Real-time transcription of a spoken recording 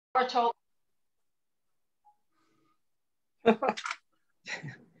Or told.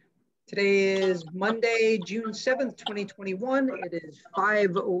 Today is Monday, June 7th, 2021. It is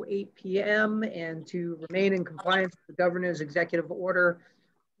 5:08 p.m. And to remain in compliance with the governor's executive order,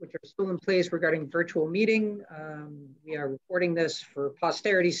 which are still in place regarding virtual meeting, we are recording this for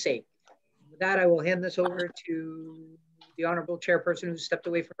posterity's sake. With that, I will hand this over to the honorable chairperson who stepped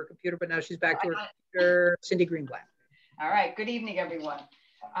away from her computer, but now she's back to her computer, Cindy Greenblatt. All right, good evening, everyone.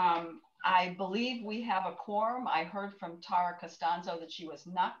 I believe we have a quorum. I heard from Tara Costanzo that she was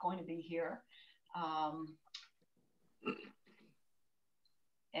not going to be here.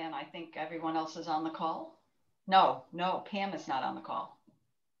 And I think everyone else is on the call. No, Pam is not on the call.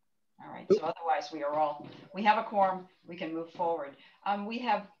 All right, so otherwise we have a quorum, we can move forward. We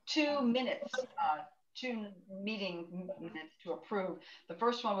have 2 minutes, 2 meeting minutes to approve. The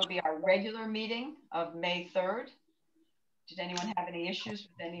first one would be our regular meeting of May 3rd. Did anyone have any issues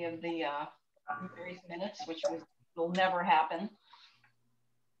with any of the various minutes, which will never happen?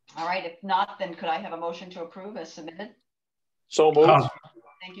 All right, if not, then could I have a motion to approve as submitted? So moved.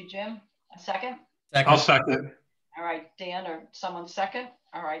 Thank you, Jim. A second? I'll second. All right, Dan or someone second?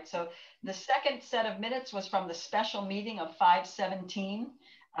 All right, so the second set of minutes was from the special meeting of 5/17.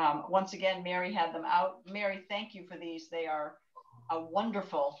 Once again, Mary had them out. Mary, thank you for these. They are a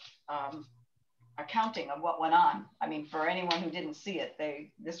wonderful accounting of what went on. I mean, for anyone who didn't see it,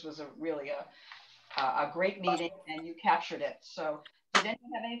 this was really a great meeting, and you captured it. So did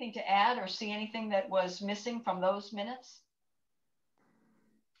anyone have anything to add or see anything that was missing from those minutes?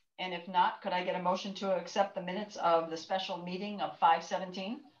 And if not, could I get a motion to accept the minutes of the special meeting of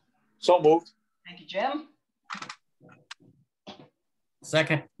 5/17? So moved. Thank you, Jim.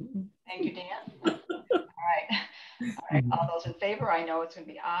 Second. Thank you, Dan. All right, all those in favor, I know it's going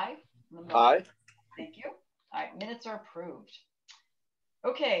to be aye. Aye. Thank you. All right, minutes are approved.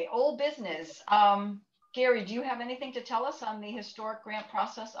 Okay, old business. Gary, do you have anything to tell us on the historic grant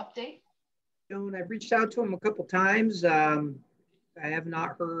process update? Joan, I've reached out to them a couple times. I have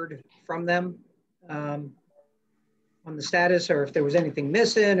not heard from them on the status or if there was anything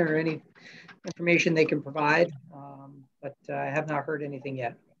missing or any information they can provide, but I have not heard anything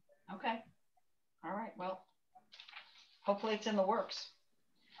yet. Okay. All right. Well, hopefully it's in the works.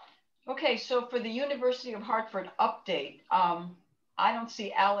 Okay. So for the University of Hartford update, I don't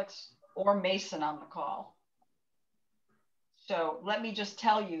see Alex or Mason on the call. So let me just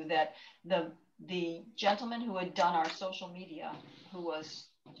tell you that the gentleman who had done our social media, who was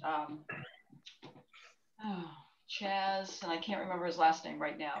Chaz, and I can't remember his last name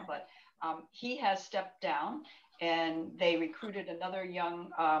right now, but he has stepped down, and they recruited another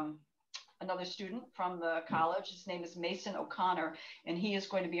another student from the college. His name is Mason O'Connor, and he is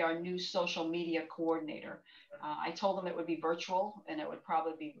going to be our new social media coordinator. I told him it would be virtual, and it would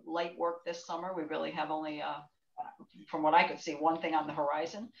probably be light work this summer. We really have only, from what I could see, one thing on the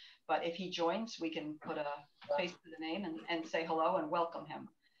horizon. But if he joins, we can put a face to the name and say hello and welcome him.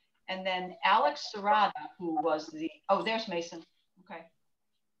 And then Alex Serrata, who was there's Mason. Okay.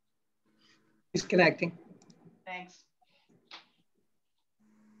 He's connecting. Thanks.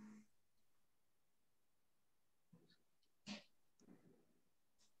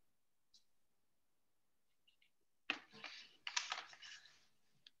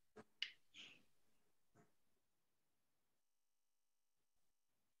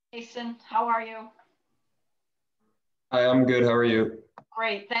 Mason, how are you? Hi, I'm good. How are you?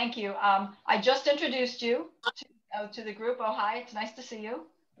 Great, thank you. I just introduced you to the group. Oh, hi, it's nice to see you.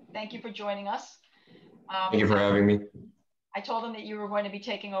 Thank you for joining us. Thank you for having me. I told them that you were going to be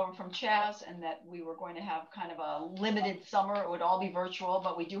taking over from Chaz and that we were going to have kind of a limited summer. It would all be virtual,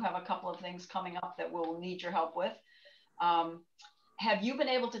 but we do have a couple of things coming up that we'll need your help with. Have you been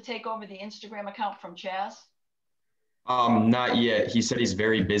able to take over the Instagram account from Chaz? Not yet. He said he's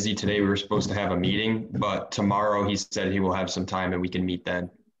very busy today. We were supposed to have a meeting, but tomorrow he said he will have some time and we can meet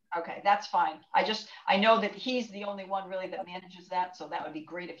then. Okay, that's fine. I know that he's the only one really that manages that. So that would be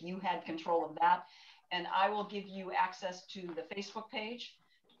great if you had control of that. And I will give you access to the Facebook page,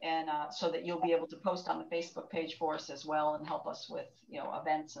 and so that you'll be able to post on the Facebook page for us as well and help us with,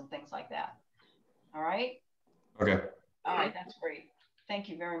 events and things like that. All right. Okay. All right, that's great. Thank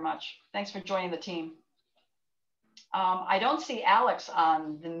you very much. Thanks for joining the team. I don't see Alex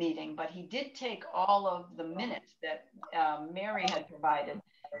on the meeting, but he did take all of the minutes that Mary had provided.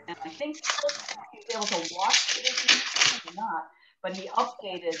 And I think he's able to watch it or not, but he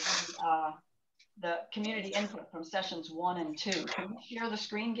updated the community input from sessions 1 and 2. Can you share the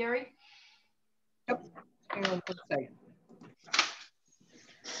screen, Gary? Yep. Hang on 1 second.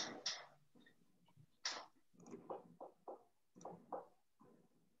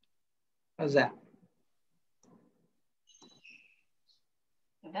 How's that?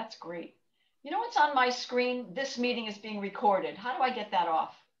 That's great. You know what's on my screen? This meeting is being recorded. How do I get that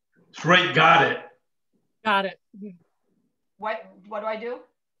off? It's right, got it. Got it. What do I do?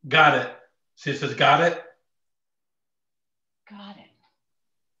 Got it. See, it says got it. Got it. It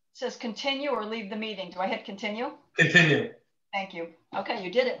says continue or leave the meeting. Do I hit continue? Continue. Thank you. Okay,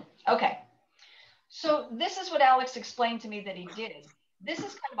 you did it. Okay. So this is what Alex explained to me that he did. This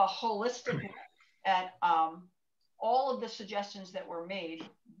is kind of a holistic look at all of the suggestions that were made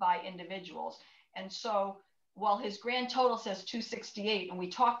by individuals. And so while his grand total says 268, and we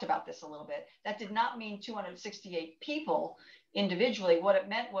talked about this a little bit, that did not mean 268 people individually. What it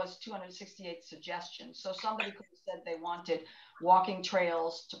meant was 268 suggestions. So somebody could have said they wanted walking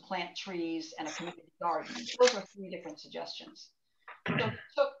trails, to plant trees, and a community garden. Those are 3 different suggestions. So he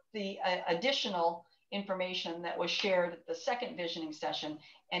took the additional information that was shared at the second visioning session,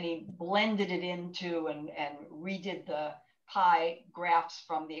 and he blended it into and redid the pie graphs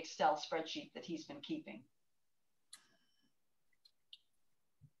from the Excel spreadsheet that he's been keeping.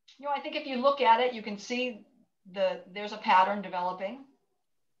 You know, I think if you look at it, you can see there's a pattern developing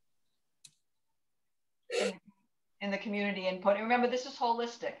in the community input. And remember, this is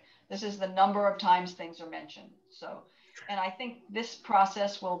holistic. This is the number of times things are mentioned. So, and I think this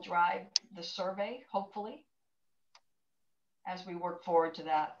process will drive the survey, hopefully, as we work forward to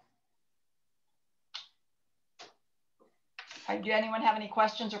that. Do anyone have any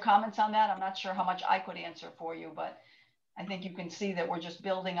questions or comments on that? I'm not sure how much I could answer for you, but I think you can see that we're just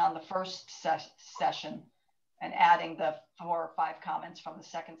building on the first session and adding the 4 or 5 comments from the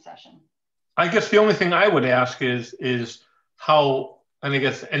second session. I guess the only thing I would ask is how, and I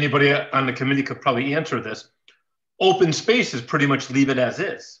guess anybody on the committee could probably answer this, open spaces pretty much leave it as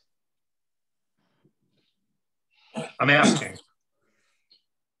is. I'm asking.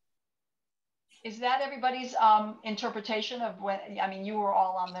 Is that everybody's interpretation of when, I mean, you were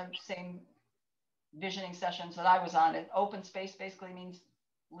all on the same visioning sessions that I was on. It open space basically means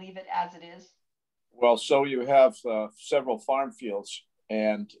leave it as it is. Well, so you have several farm fields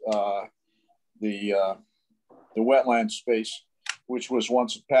and the wetland space, which was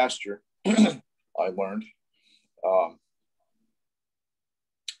once a pasture, I learned.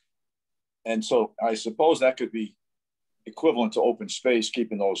 And so I suppose that could be equivalent to open space,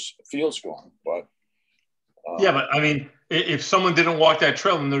 keeping those fields going. But yeah, but I mean, if someone didn't walk that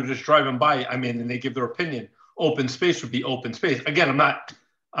trail and they're just driving by, I mean, and they give their opinion, open space would be open space. Again, I'm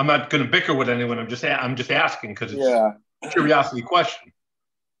not going to bicker with anyone. I'm just asking because it's a curiosity question.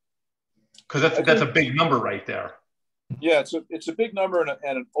 Because that's a big number right there. Yeah, it's a big number and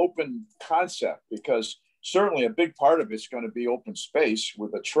an open concept, because certainly a big part of it's going to be open space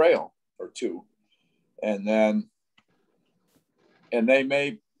with a trail or 2, and then they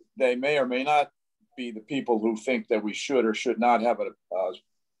may or may not be the people who think that we should or should not have a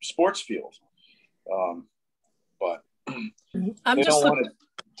sports field, but they don't want it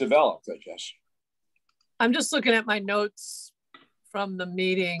developed, I guess. I'm just looking at my notes from the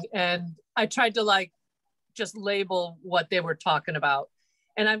meeting, and I tried to just label what they were talking about.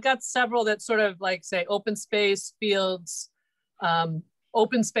 And I've got several that sort of say open space, fields,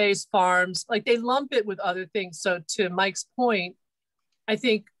 open space, farms, they lump it with other things. So to Mike's point, I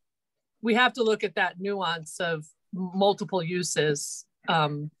think we have to look at that nuance of multiple uses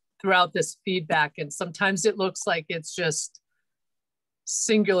throughout this feedback. And sometimes it looks like it's just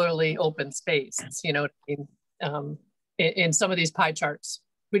singularly open space, you know what I mean? In some of these pie charts,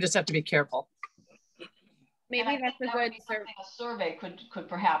 we just have to be careful. Maybe that's a good survey could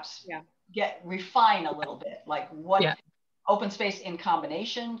perhaps refine a little bit, what open space in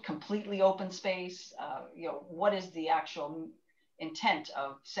combination, completely open space, what is the actual intent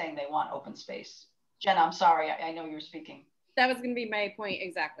of saying they want open space? Jenna, I'm sorry, I know you're speaking. That was going to be my point,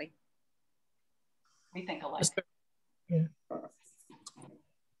 exactly. We think alike. Yeah.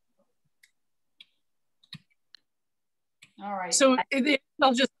 All right. So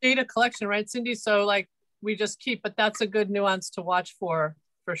it's just data collection, right, Cindy? So we just keep, but that's a good nuance to watch for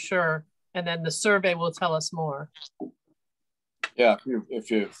sure. And then the survey will tell us more. Yeah,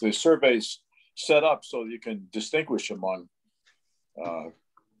 if the survey's set up so you can distinguish among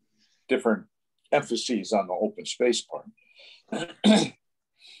different emphases on the open space part.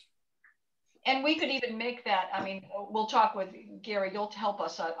 And we could even make that, I mean, we'll talk with Gary, you'll help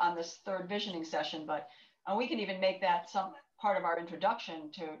us on this third visioning session, but we can even make that some part of our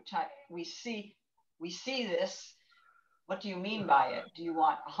introduction to we see this, what do you mean by it? Do you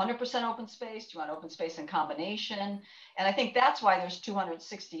want 100% open space? Do you want open space in combination? And I think that's why there's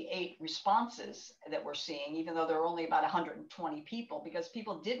 268 responses that we're seeing, even though there are only about 120 people, because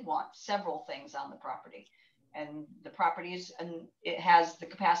people did want several things on the property. And the properties, and it has the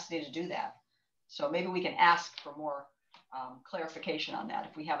capacity to do that. So maybe we can ask for more clarification on that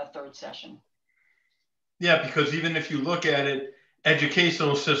if we have a third session. Yeah, because even if you look at it,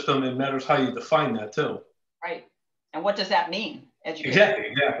 educational system, it matters how you define that too. Right. And what does that mean? Education.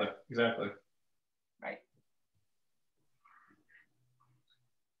 Exactly. Right.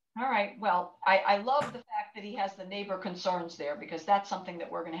 All right. Well, I love the fact that he has the neighbor concerns there, because that's something that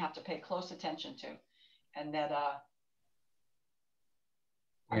we're going to have to pay close attention to. And that,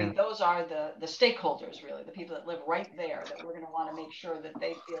 I mean, those are the stakeholders, really, the people that live right there, that we're going to want to make sure that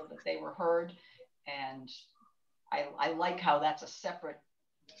they feel that they were heard. And I like how that's a separate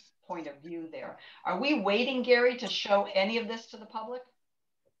point of view there. Are we waiting, Gary, to show any of this to the public?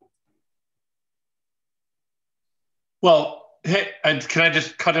 Well, hey, can I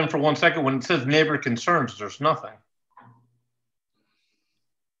just cut in for 1 second? When it says neighbor concerns, there's nothing.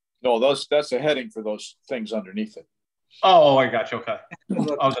 No, that's a heading for those things underneath it. Oh, I got you. Okay.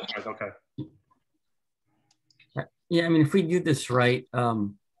 Oh, that's right. Okay. Yeah, I mean, if we do this right,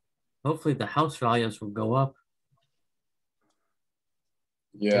 hopefully the house values will go up.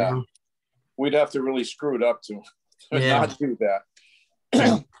 Yeah. We'd have to really screw it up to not do that.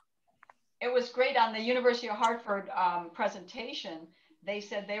 It was great on the University of Hartford presentation. They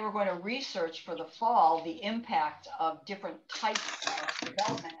said they were going to research for the fall the impact of different types of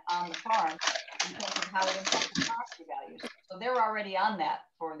development on the farm in terms of how it impacts the property values. So they're already on that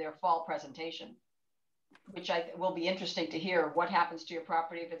for their fall presentation, which will be interesting to hear what happens to your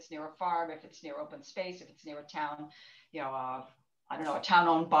property if it's near a farm, if it's near open space, if it's near a town, you know, I don't know, a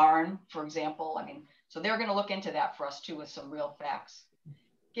town-owned barn, for example. I mean, so they're going to look into that for us too with some real facts.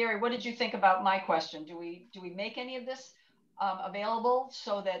 Gary, what did you think about my question? Do we make any of this available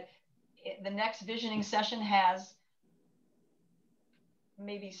so that the next visioning session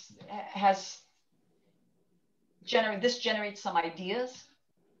generates some ideas?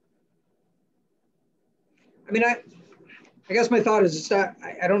 I mean, I guess my thought is it's not,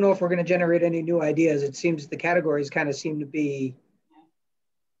 I don't know if we're going to generate any new ideas. It seems the categories kind of seem to be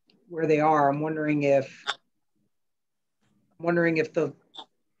where they are. I'm wondering if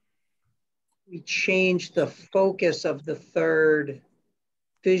we change the focus of the third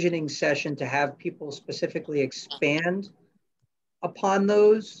visioning session to have people specifically expand upon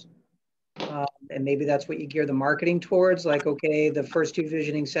those. And maybe that's what you gear the marketing towards, like, okay, the first two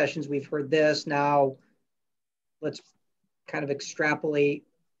visioning sessions, we've heard this, now let's kind of extrapolate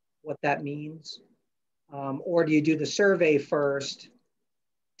what that means. Or do you do the survey first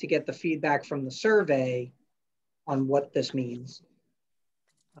to get the feedback from the survey on what this means?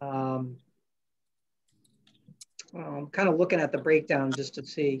 I'm kind of looking at the breakdown just to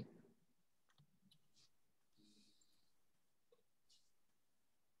see.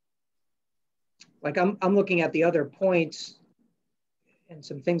 Like I'm looking at the other points and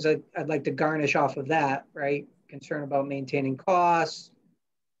some things I'd like to garnish off of that, right? Concern about maintaining costs,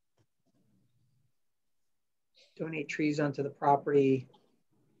 donate trees onto the property.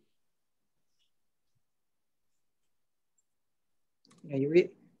 You know,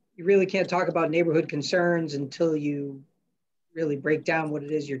 you really can't talk about neighborhood concerns until you really break down what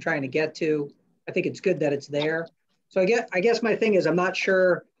it is you're trying to get to. I think it's good that it's there. So I guess my thing is, I'm not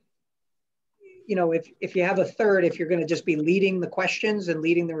sure, you know, if you have a third, if you're going to just be leading the questions and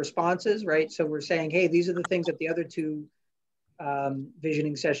leading the responses, right? So we're saying, hey, these are the things that the other two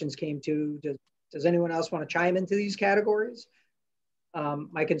visioning sessions came to. Does anyone else want to chime into these categories?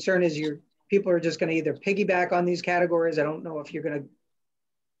 My concern is people are just going to either piggyback on these categories. I don't know if you're going to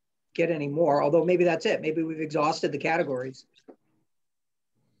get any more, although maybe that's it. Maybe we've exhausted the categories.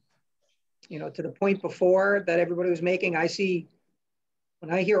 You know, to the point before that everybody was making, I see,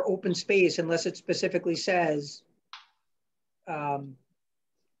 when I hear open space, unless it specifically says, you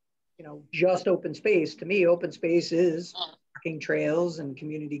know, just open space, to me, open space is walking trails and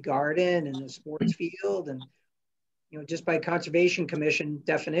community garden and a sports field. And, you know, just by Conservation Commission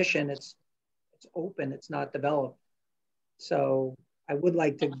definition, it's open, it's not developed. So I would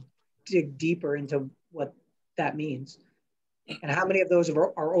like to dig deeper into what that means. And how many of those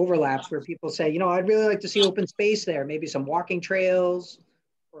are overlaps where people say, you know, I'd really like to see open space there, maybe some walking trails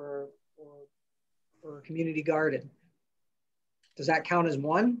or a community garden. Does that count as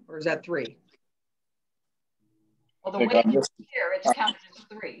one or is that three? Well, the way it's here, it's counted as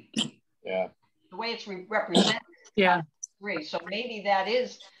three. Yeah. The way it's represented, yeah, three. So maybe that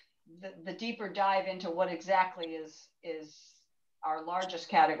is the deeper dive into what exactly is our largest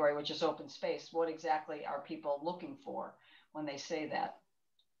category, which is open space. What exactly are people looking for when they say that?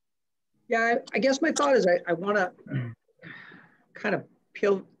 Yeah, I guess my thought is I want to kind of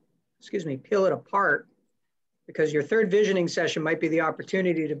peel it apart, because your third visioning session might be the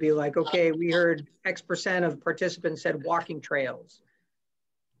opportunity to be like, okay, we heard X% of participants said walking trails.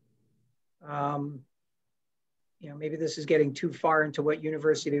 You know, maybe this is getting too far into what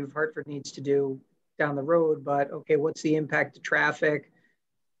University of Hartford needs to do down the road, but okay, what's the impact to traffic?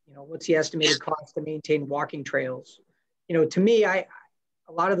 You know, what's the estimated cost to maintain walking trails? You know, to me, a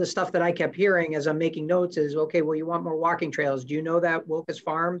lot of the stuff that I kept hearing as I'm making notes is, okay, well, you want more walking trails. Do you know that Wilkes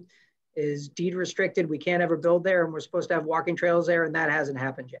Farm is deed restricted? We can't ever build there, and we're supposed to have walking trails there, and that hasn't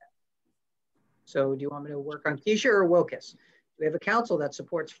happened yet. So do you want me to work on Kycia or Wilkes? Do we have a council that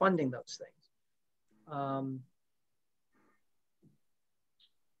supports funding those things?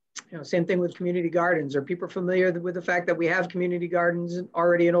 You know, same thing with community gardens. Are people familiar with the fact that we have community gardens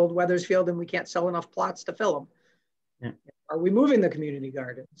already in Old Weathersfield and we can't sell enough plots to fill them? Yeah. Are we moving the community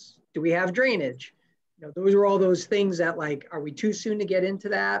gardens? Do we have drainage? You know, those are all those things that, like, are we too soon to get into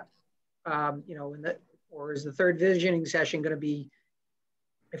that? You know, or is the third visioning session going to be,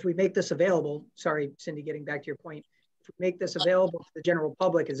 if we make this available, sorry, Cindy, getting back to your point, if we make this available to the general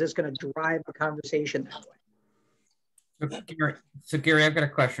public, is this going to drive the conversation that way? So Gary, I've got a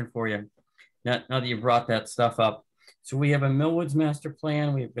question for you. Now that you brought that stuff up. So we have a Millwoods master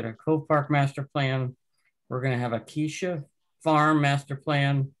plan. We've got a Cove Park master plan. We're going to have a Kycia Farm master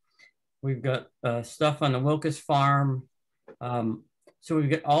plan. We've got stuff on the Wilkes Farm. So we've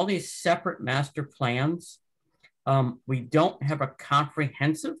got all these separate master plans. We don't have a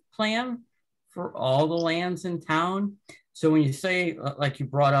comprehensive plan for all the lands in town. So when you say, like you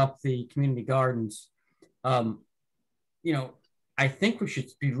brought up the community gardens, you know, I think we should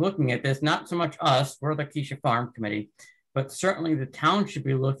be looking at this, not so much us, we're the Kycia Farm Committee, but certainly the town should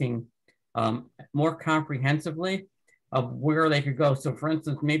be looking more comprehensively of where they could go. So for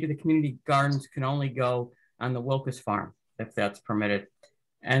instance, maybe the community gardens can only go on the Wilkes Farm, if that's permitted.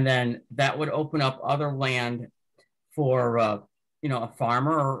 And then that would open up other land for, you know, a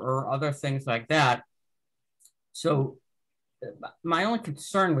farmer or other things like that. So my only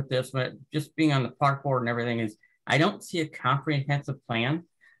concern with this, but just being on the park board and everything, is I don't see a comprehensive plan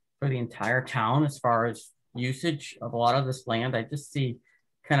for the entire town as far as usage of a lot of this land. I just see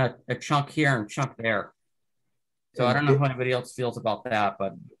kind of a chunk here and a chunk there. So I don't know how anybody else feels about that,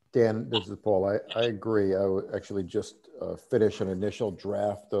 but. Dan, this is Paul. I agree. I would actually just finish an initial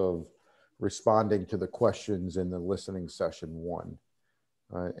draft of responding to the questions in the listening session 1.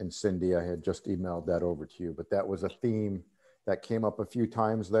 And Cindy, I had just emailed that over to you, but that was a theme that came up a few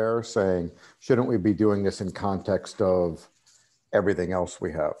times there, saying, shouldn't we be doing this in context of everything else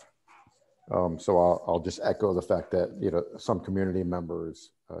we have? So I'll just echo the fact that, you know, some community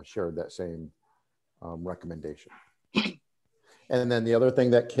members shared that same recommendation. And then the other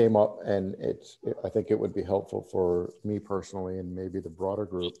thing that came up, and I think it would be helpful for me personally and maybe the broader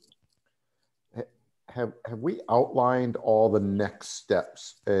group, have we outlined all the next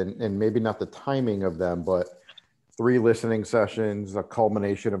steps, and maybe not the timing of them, but 3 listening sessions, a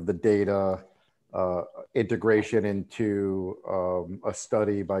culmination of the data, integration into a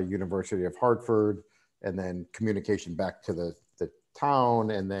study by University of Hartford, and then communication back to the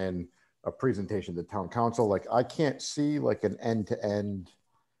town, and then a presentation to town council. Like, I can't see like an end-to-end.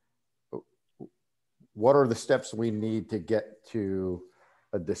 What are the steps we need to get to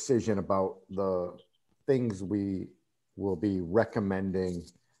a decision about the things we will be recommending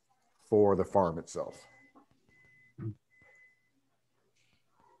for the farm itself?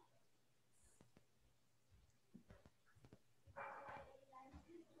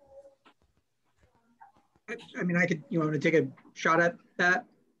 I mean, you want to take a shot at that?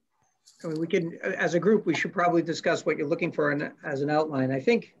 I mean, we can, as a group, we should probably discuss what you're looking for as an outline. I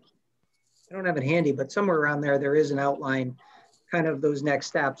think, I don't have it handy, but somewhere around there is an outline, kind of those next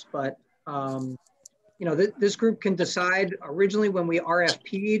steps. But, you know, this group can decide. Originally, when we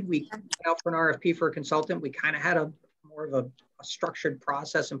RFP'd, we put out for an RFP for a consultant. We kind of had more of a structured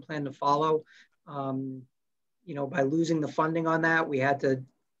process and plan to follow. You know, by losing the funding on that, we had to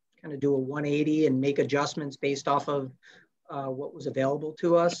kind of do a 180 and make adjustments based off of what was available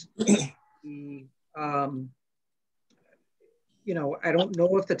to us. You know, I don't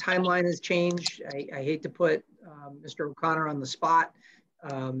know if the timeline has changed. I hate to put Mr. O'Connor on the spot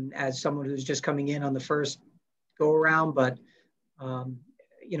as someone who's just coming in on the first go around, but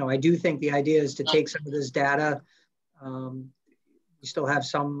you know, I do think the idea is to take some of this data. We still have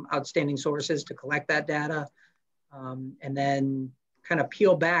some outstanding sources to collect that data, and then kind of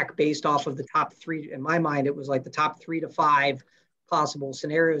peel back based off of the top three. In my mind, it was like the top 3 to 5 possible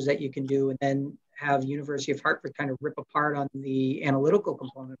scenarios that you can do, and then have University of Hartford kind of rip apart on the analytical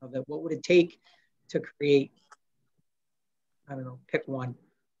component of it. What would it take to create, I don't know, pick one,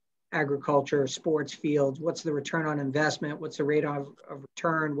 agriculture, sports fields, what's the return on investment, what's the rate of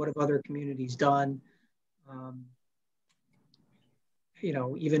return, what have other communities done? You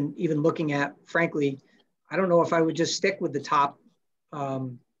know, even looking at, frankly, I don't know if I would just stick with the top,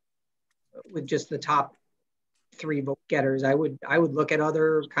 with just the top 3 vote getters. I would look at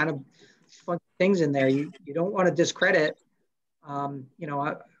other kind of fun things in there. You don't want to discredit, you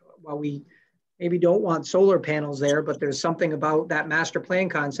know, while we maybe don't want solar panels there, but there's something about that master plan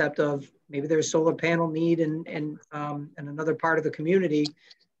concept of maybe there's solar panel need in another part of the community.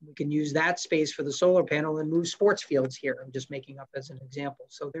 We can use that space for the solar panel and move sports fields here. I'm just making up as an example.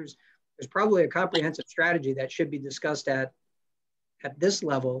 So there's probably a comprehensive strategy that should be discussed at this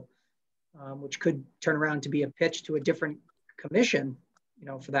level, which could turn around to be a pitch to a different commission, you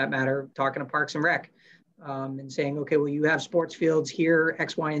know, for that matter, talking to Parks and Rec, and saying, okay, well, you have sports fields here,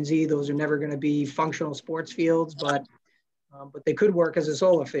 X, Y, and Z. Those are never going to be functional sports fields, but they could work as a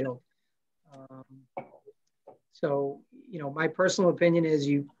solar field. So, you know, my personal opinion is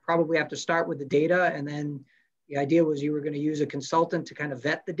you probably have to start with the data, and then the idea was you were going to use a consultant to kind of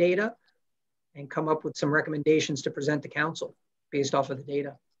vet the data and come up with some recommendations to present to council based off of the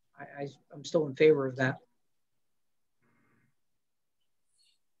data. I'm still in favor of that.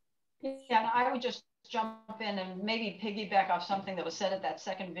 Yeah, and I would just jump in and maybe piggyback off something that was said at that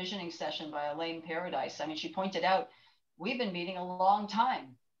second visioning session by Elaine Paradise. I mean, she pointed out, we've been meeting a long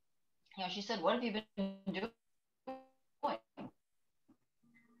time. You know, she said, what have you been doing?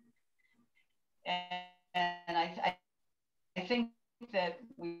 And I think that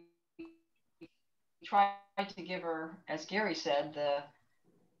we tried to give her, as Gary said, the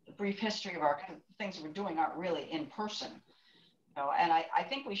brief history of our things we're doing aren't really in person. You know, and I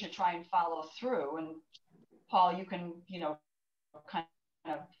think we should try and follow through. And Paul, you can, you know, kind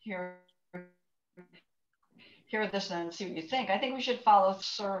of hear this and see what you think. I think we should follow the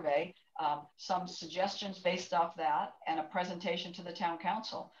survey, some suggestions based off that, and a presentation to the town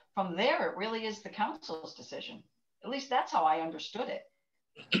council. From there, it really is the council's decision. At least that's how I understood it.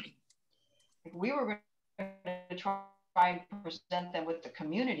 We were going to try and present them with the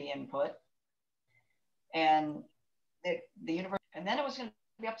community input and the university, and then it was going to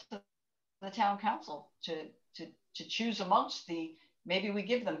be up to the town council to choose amongst the, maybe we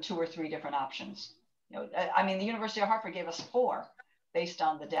give them 2 or 3 different options. You know, I mean, the University of Hartford gave us 4 based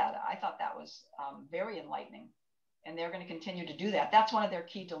on the data. I thought that was very enlightening, and they're going to continue to do that. That's one of their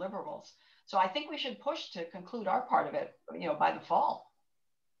key deliverables. So I think we should push to conclude our part of it, you know, by the fall.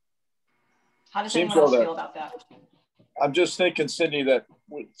 How does anyone else feel about that? I'm just thinking, Cindy, that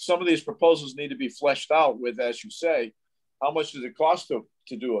some of these proposals need to be fleshed out with, as you say, how much does it cost to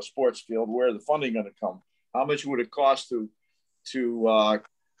do a sports field? Where is the funding going to come? How much would it cost to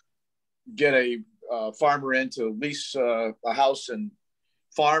get a farmer in to lease a house and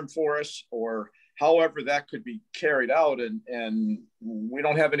farm for us, or however that could be carried out? And we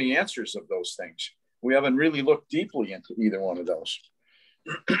don't have any answers of those things. We haven't really looked deeply into either one of those.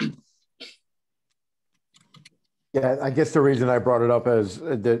 Yeah, I guess the reason I brought it up is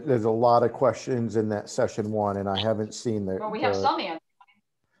there's a lot of questions in that session 1, and I haven't seen the. Well, we have some answers.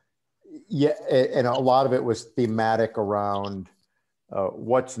 Yeah, and a lot of it was thematic around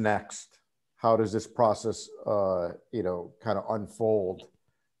what's next. How does this process, you know, kind of unfold?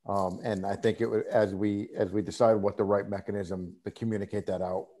 And I think it would, as we decide what the right mechanism to communicate that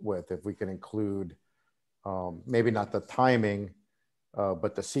out with, if we can include maybe not the timing,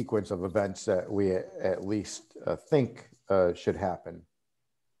 but the sequence of events that we at least think should happen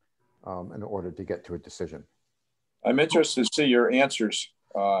in order to get to a decision. I'm interested to see your answers,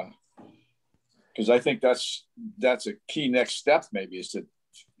 because I think that's a key next step. Maybe is to,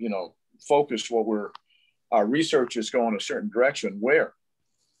 you know, focus our research is going a certain direction. Where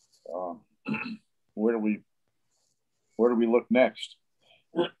do we look next?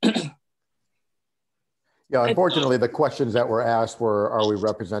 Yeah, unfortunately, the questions that were asked were, are we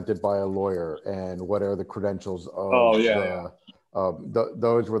represented by a lawyer, and what are the credentials of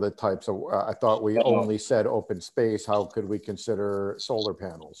those were the types of, I thought we only said open space. How could we consider solar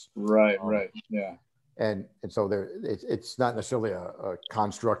panels? Right, yeah. And so it's not necessarily a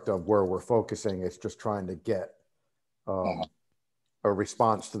construct of where we're focusing. It's just trying to get a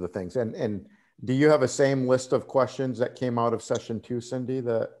response to the things. And do you have a same list of questions that came out of session 2, Cindy,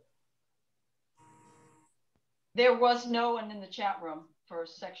 that? There was no one in the chat room for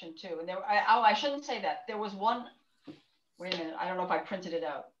section 2. And I shouldn't say that. There was one wait a minute, I don't know if I printed it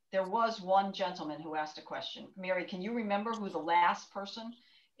out. There was one gentleman who asked a question. Mary, can you remember who the last person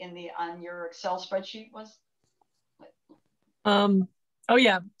on your Excel spreadsheet was? Oh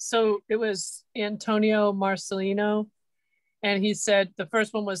yeah, so it was Antonio Marcelino, and he said the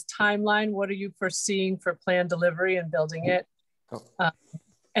first one was timeline. What are you foreseeing for planned delivery and building it? Oh.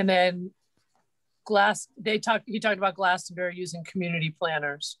 And then he talked about Glastonbury using community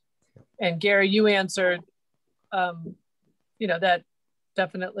planners. And Gary, you answered, that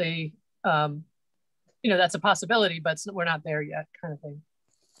definitely, that's a possibility, but we're not there yet, kind of thing.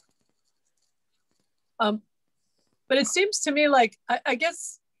 But it seems to me like, I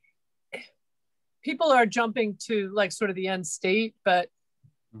guess people are jumping to like sort of the end state, but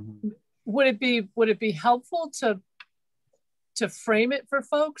would it be helpful to frame it for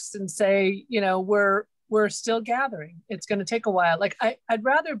folks and say, we're still gathering. It's going to take a while. Like I'd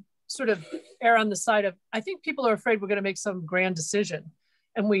rather sort of err on the side of, I think people are afraid we're going to make some grand decision,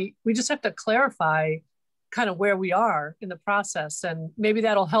 and we just have to clarify kind of where we are in the process, and maybe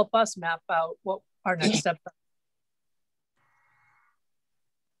that'll help us map out what our next steps are.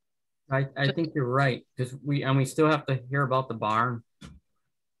 I think you're right, because we still have to hear about the barn.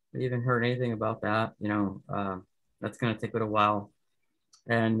 We haven't heard anything about that. That's going to take a little while,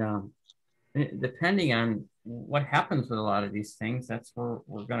 and depending on what happens with a lot of these things, that's where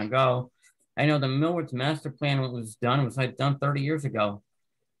we're going to go. I know the Millwoods master plan was done 30 years ago.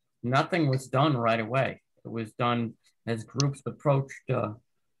 Nothing was done right away. It was done as groups approached the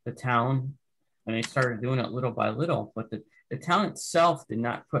town, and they started doing it little by little. But the town itself did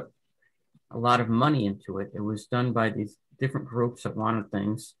not put a lot of money into it. It was done by these different groups that wanted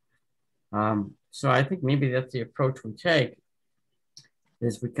things. So I think maybe that's the approach we take,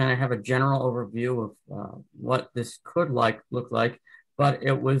 is we kind of have a general overview of what this could look like, but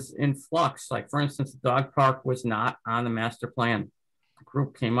it was in flux. Like, for instance, the dog park was not on the master plan. The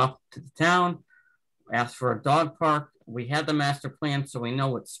group came up to the town, asked for a dog park. We had the master plan, so we know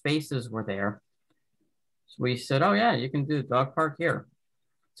what spaces were there. So we said, oh yeah, you can do the dog park here.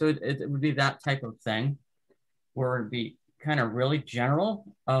 So it would be that type of thing, where it'd be kind of really general,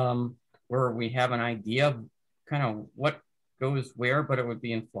 where we have an idea of kind of what goes where, but it would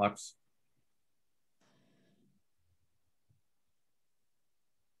be in flux.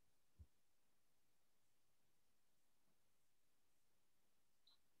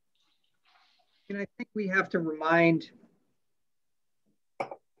 And I think we have to remind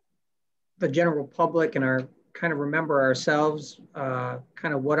the general public and remember ourselves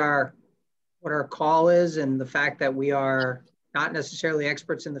kind of what our call is, and the fact that we are not necessarily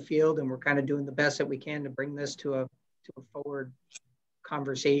experts in the field, and we're kind of doing the best that we can to bring this to a forward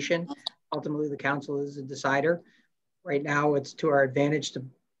conversation. Ultimately, the council is a decider. Right now, it's to our advantage to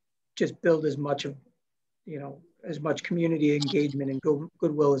just build as much community engagement and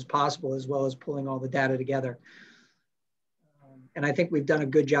goodwill as possible, as well as pulling all the data together. And I think we've done a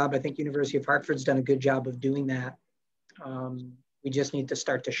good job. I think University of Hartford's done a good job of doing that. We just need to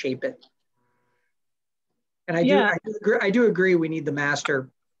start to shape it. And I do agree we need the master.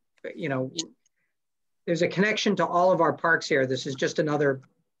 There's a connection to all of our parks here. This is just another,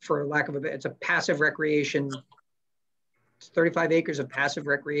 for lack of it's a passive recreation. It's 35 acres of passive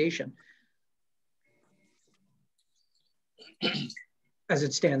recreation as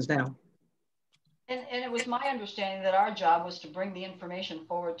it stands now. And it was my understanding that our job was to bring the information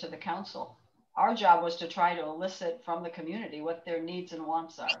forward to the council. Our job was to try to elicit from the community what their needs and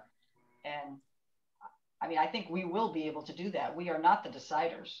wants are. And I mean, I think we will be able to do that. We are not the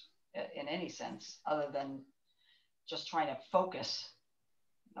deciders in any sense, other than just trying to focus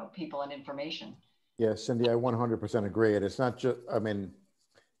people and information. Yeah, Cindy, I 100% agree. And it's not just,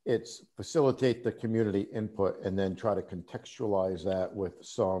 it's facilitate the community input and then try to contextualize that with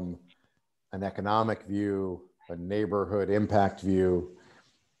an economic view, a neighborhood impact view,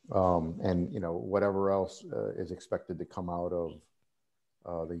 and whatever else is expected to come out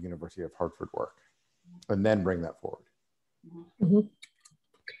of the University of Hartford work, and then bring that forward. Mm-hmm.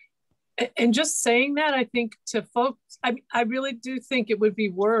 And just saying that, I think to folks, I really do think it would be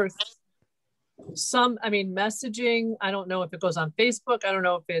worth messaging. I don't know if it goes on Facebook. I don't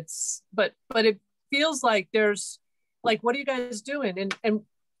know if it's, but it feels like there's like, what are you guys doing? And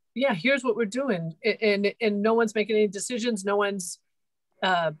yeah, here's what we're doing. And no one's making any decisions. No one's,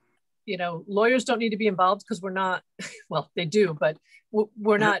 lawyers don't need to be involved because we're not, well, they do, but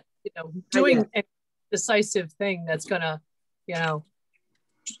we're not, doing a decisive thing that's gonna,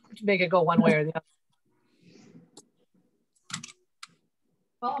 make it go one way or the other.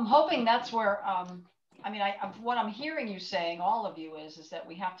 Well, I'm hoping that's where, what I'm hearing you saying, all of you, is that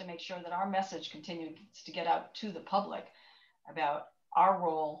we have to make sure that our message continues to get out to the public. about our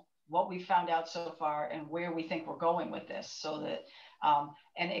role, what we found out so far, and where we think we're going with this, so that,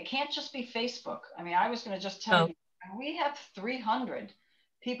 and it can't just be Facebook. I mean, I was going to just tell you, we have 300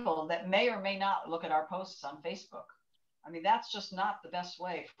 people that may or may not look at our posts on Facebook. I mean, that's just not the best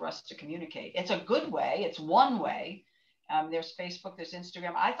way for us to communicate. It's a good way. It's one way. There's Facebook, there's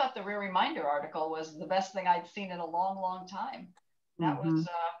Instagram. I thought the Rear Reminder article was the best thing I'd seen in a long, long time. That was,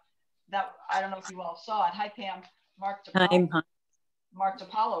 that, I don't know if you all saw it. Hi, Pam. Mark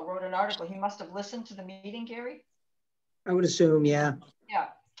DiPaolo wrote an article. He must have listened to the meeting, Gary? I would assume, yeah. Yeah,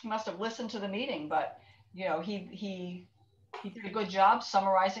 he must have listened to the meeting, but you know, he did a good job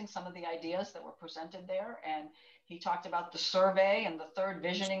summarizing some of the ideas that were presented there. And he talked about the survey and the third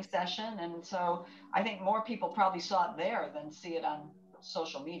visioning session. And so I think more people probably saw it there than see it on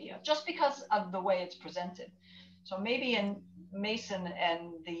social media, just because of the way it's presented. So maybe Mason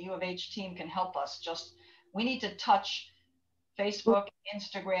and the U of H team can help us. Just, we need to touch Facebook,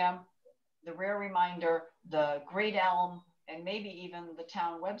 Instagram, the Rare Reminder, the Great Elm, and maybe even the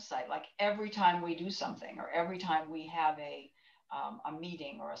town website, like every time we do something or every time we have a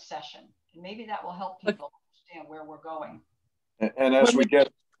meeting or a session. And maybe that will help people understand where we're going. And as we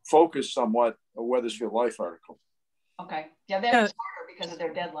get focused somewhat, a Weathersfield Life article. Okay. Yeah, that's harder because of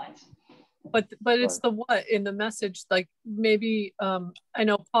their deadlines. But it's the what in the message, like maybe, I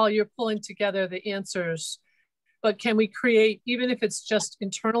know, Paul, you're pulling together the answers, but can we create, even if it's just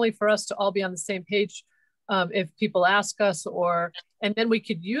internally for us to all be on the same page, if people ask us, and then we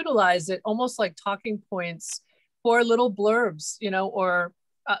could utilize it almost like talking points for little blurbs, you know, or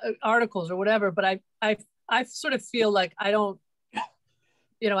articles or whatever. But I sort of feel like I don't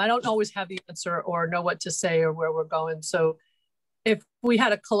always have the answer or know what to say or where we're going. So if we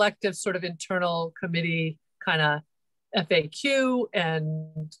had a collective sort of internal committee kind of FAQ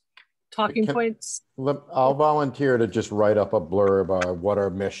and talking points. I'll volunteer to just write up a blurb, what our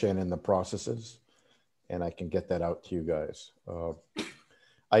mission and the process is, and I can get that out to you guys.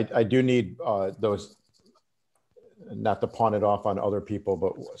 I do need those, not to pawn it off on other people,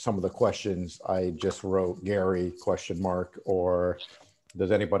 but some of the questions I just wrote, Gary, ? Or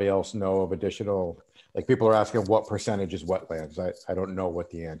does anybody else know of additional, like people are asking what percentage is wetlands? I don't know what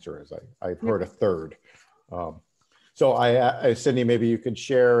the answer is. I've heard a third. So Cindy, maybe you could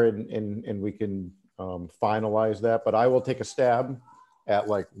share and we can finalize that, but I will take a stab at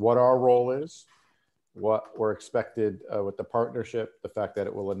like what our role is, what we're expected with the partnership, the fact that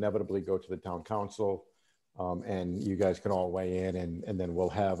it will inevitably go to the town council, and you guys can all weigh in, and then we'll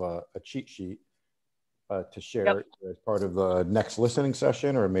have a cheat sheet to share as part of the next listening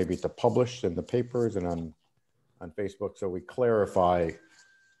session, or maybe to publish in the papers and on Facebook. So we clarify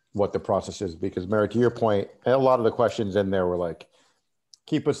what the process is, because Mary, to your point, a lot of the questions in there were like,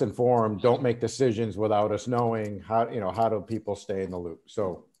 keep us informed, don't make decisions without us knowing. How do people stay in the loop?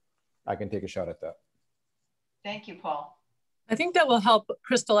 So I can take a shot at that. Thank you, Paul. I think that will help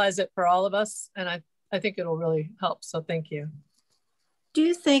crystallize it for all of us. And I think it'll really help. So thank you. Do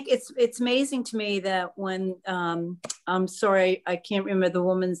you think it's amazing to me that when, I'm sorry, I can't remember the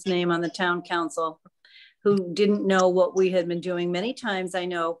woman's name on the town council who didn't know what we had been doing. Many times I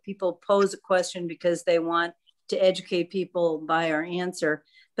know people pose a question because they want to educate people by our answer.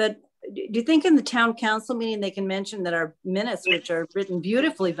 But do you think in the town council meeting, they can mention that our minutes, which are written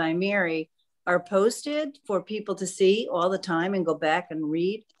beautifully by Mary, are posted for people to see all the time and go back and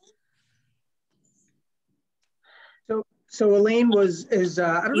read? So Elaine is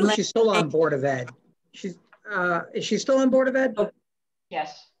I don't know if she's still on Board of Ed. Is she still on Board of Ed?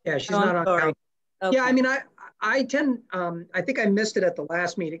 Yes. Yeah, she's not on council. Okay. Yeah, I mean, I think I missed it at the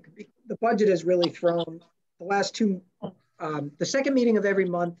last meeting. The budget is really thrown. The last two, the second meeting of every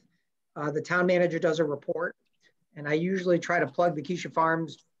month, the town manager does a report, and I usually try to plug the Kycia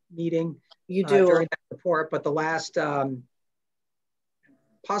Farms meeting. You do during that report, but the last,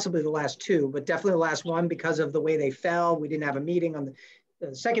 possibly the last two, but definitely the last one, because of the way they fell, we didn't have a meeting. On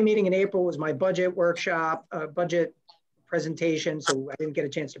the second meeting in April was my budget workshop, budget presentation, so I didn't get a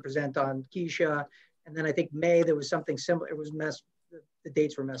chance to present on Kycia. And then I think May there was something similar. It was the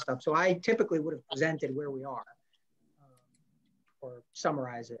dates were messed up. So I typically would have presented where we are or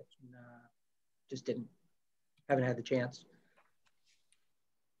summarize it. And, just haven't had the chance.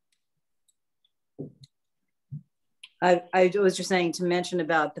 I was just saying to mention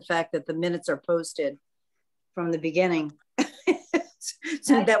about the fact that the minutes are posted from the beginning.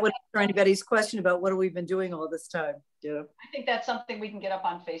 So that would answer anybody's question about what have we been doing all this time. Yeah. I think that's something we can get up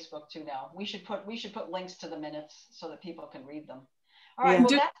on Facebook too now. We should put links to the minutes so that people can read them. All right.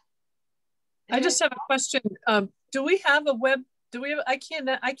 Yeah. Well, I just have a question. Do we have a web? I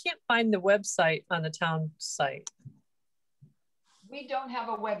can't find the website on the town site. We don't have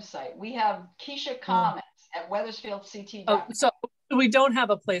a website. We have Kycia Comments at weathersfieldct.com. Oh, so we don't have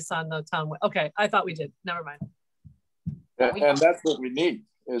a place on the town. Okay, I thought we did. Never mind. And that's what we need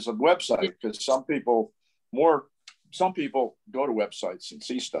is a website, because some people go to websites and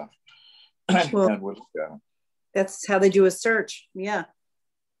see stuff. Well, and that's how they do a search. Yeah.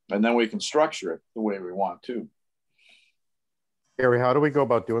 And then we can structure it the way we want to. Gary, how do we go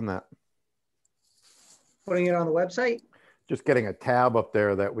about doing that? Putting it on the website? Just getting a tab up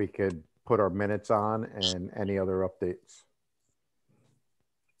there that we could put our minutes on and any other updates.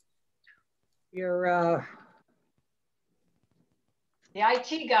 You're The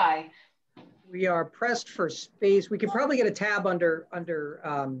IT guy. we are pressed for space. We could probably get a tab under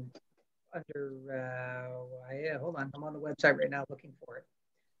yeah, hold on. I'm on the website right now looking for it.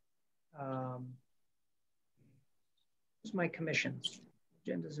 Here's my commissions,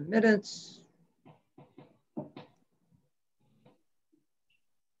 agendas and minutes.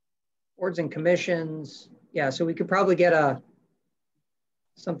 Boards and commissions. Yeah, so we could probably get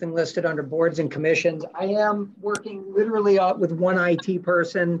something listed under boards and commissions. I am working literally with one IT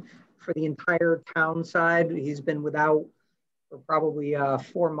person for the entire town side. He's been without for probably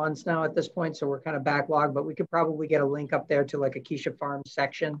 4 months now at this point, so we're kind of backlogged, but we could probably get a link up there to like a Kycia Farms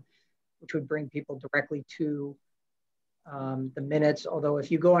section, which would bring people directly to the minutes. Although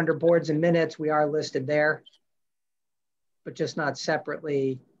if you go under boards and minutes, we are listed there, but just not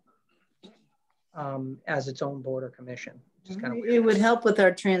separately as its own board or commission. Which is kind of weird. It would help with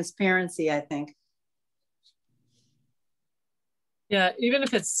our transparency, I think. Yeah, even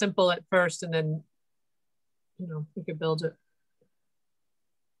if it's simple at first, and then we could build it.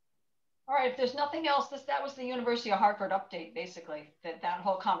 All right, if there's nothing else, that was the University of Hartford update, basically. That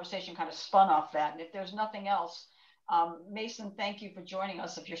whole conversation kind of spun off that. And if there's nothing else, Mason, thank you for joining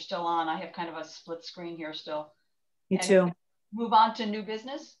us. If you're still on, I have kind of a split screen here still. Me too. Move on to new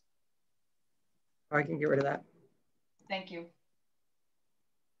business. I can get rid of that. Thank you.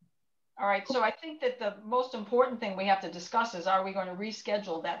 All right, so I think that the most important thing we have to discuss is, are we going to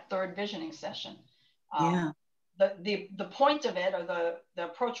reschedule that third visioning session? Yeah. The point of it, or the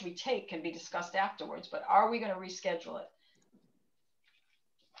approach we take, can be discussed afterwards, but are we going to reschedule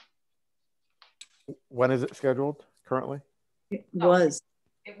it? When is it scheduled currently? It was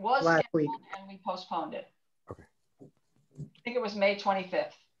last week, and we postponed it. Okay. I think it was May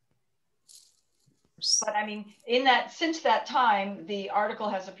 25th. But I mean, since that time, the article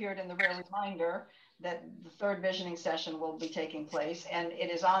has appeared in the Rare Reminder that the third visioning session will be taking place, and it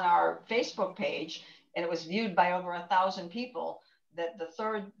is on our Facebook page, and it was viewed by over 1,000 people. That the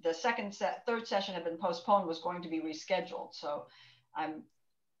third session had been postponed, was going to be rescheduled. So I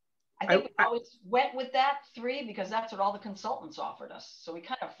think we always went with that 3 because that's what all the consultants offered us. So we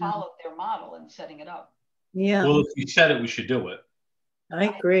kind of followed their model in setting it up. Yeah. Well, if you said it, we should do it. I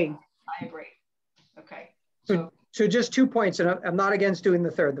agree. I agree. Okay. So just 2 points, and I'm not against doing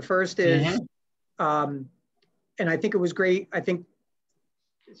the third. The first is, and I think it was great. I think,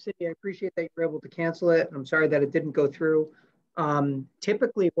 Cindy, I appreciate that you were able to cancel it. I'm sorry that it didn't go through.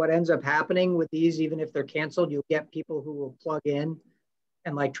 Typically what ends up happening with these, even if they're canceled, you'll get people who will plug in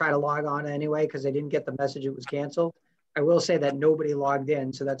and like try to log on anyway because they didn't get the message it was canceled. I will say that nobody logged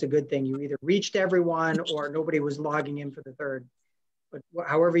in, so that's a good thing. You either reached everyone or nobody was logging in for the third. But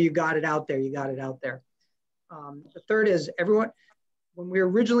however you got it out there, you got it out there. The third is everyone, when we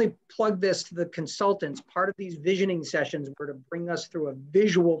originally plugged this to the consultants, part of these visioning sessions were to bring us through a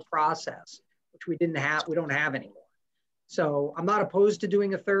visual process, which we don't have anymore. So I'm not opposed to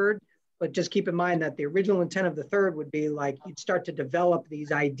doing a third, but just keep in mind that the original intent of the third would be like, you'd start to develop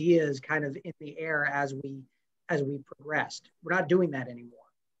these ideas kind of in the air as we progressed. We're not doing that anymore.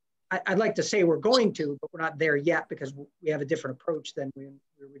 I'd like to say we're going to, but we're not there yet because we have a different approach than we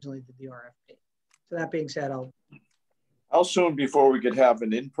originally did the RFP. So that being said, how soon before we could have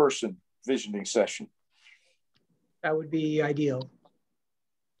an in-person visioning session? That would be ideal.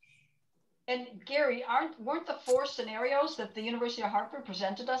 And Gary, weren't the 4 scenarios that the University of Hartford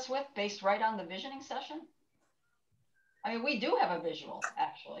presented us with based right on the visioning session? I mean, we do have a visual,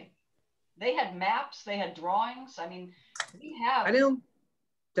 actually. They had maps, they had drawings. I mean, we have.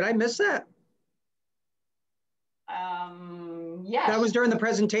 Did I miss that? Yes. That was during the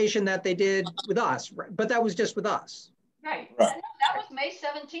presentation that they did with us, right? But that was just with us. Right. That was May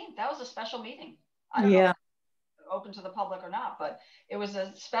 17th. That was a special meeting. I don't know if it was open to the public or not, but it was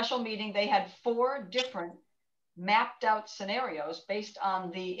a special meeting. They had 4 different mapped out scenarios based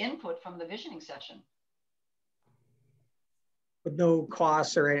on the input from the visioning session. With no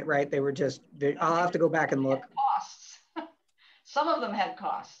costs or anything, right? They were just, I'll have to go back and look. Costs. Some of them had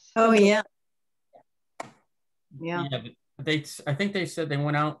costs. Oh, yeah. Yeah. I think they said they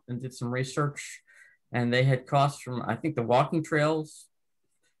went out and did some research, and they had costs from, I think, the walking trails,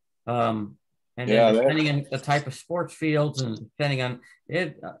 and then depending on the type of sports fields and depending on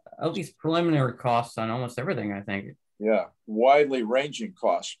it, at least preliminary costs on almost everything, I think. Yeah, widely ranging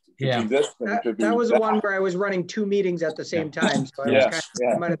costs. Yeah, that was the one where I was running 2 meetings at the same time, so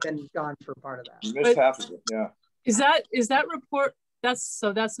I might have been gone for part of that. You missed half of it. Yeah. Is that report? That's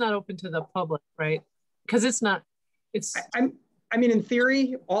not open to the public, right? Because it's not. It's. I mean, in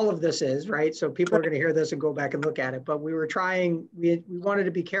theory, all of this is right. So people are going to hear this and go back and look at it. But we were trying. We wanted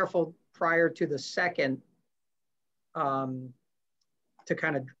to be careful prior to the second. To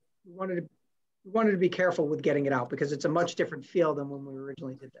kind of we wanted to be careful with getting it out because it's a much different feel than when we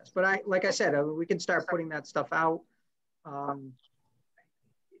originally did this. But like I said, we can start putting that stuff out. I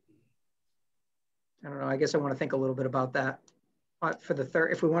don't know. I guess I want to think a little bit about that. For the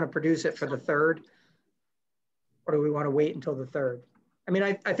third, if we want to produce it for the third, or do we want to wait until the third? I mean,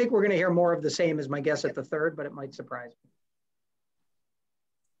 I think we're going to hear more of the same as my guess at the third, but it might surprise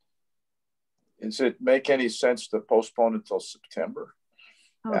me. Does it make any sense to postpone until September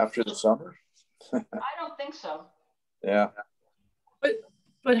after the summer? I don't think so. Yeah.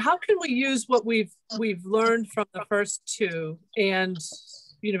 But how can we use what we've learned from the first two and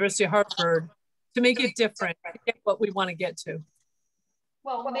University of Hartford to make it different, to get what we want to get to?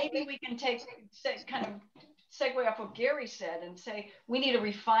 Well, maybe we can kind of segue off what Gary said and say, we need a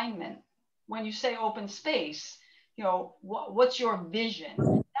refinement. When you say open space, you know, what's your vision?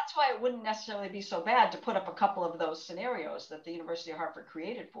 That's why it wouldn't necessarily be so bad to put up a couple of those scenarios that the University of Hartford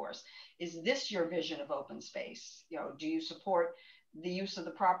created for us. Is this your vision of open space? You know, do you support the use of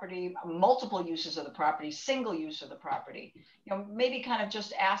the property, multiple uses of the property, single use of the property? You know, maybe kind of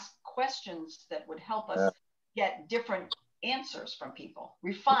just ask questions that would help us get different answers from people.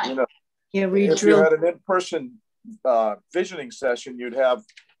 Refine. You know, if you had an in-person visioning session, you'd have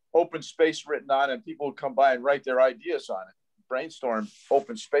open space written on it, and people would come by and write their ideas on it, brainstorm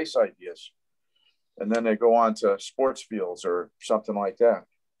open space ideas, and then they go on to sports fields or something like that.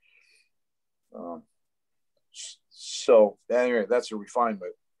 So anyway, that's a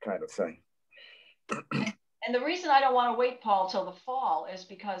refinement kind of thing. And the reason I don't want to wait, Paul, till the fall is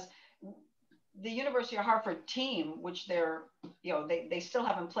because the University of Hartford team, which they're, you know, they still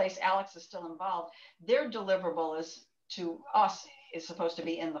have in place, Alex is still involved, their deliverable is to us is supposed to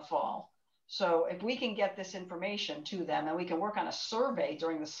be in the fall. So if we can get this information to them and we can work on a survey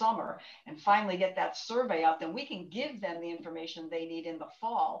during the summer and finally get that survey out, then we can give them the information they need in the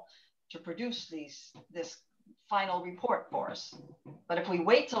fall to produce this final report for us. But if we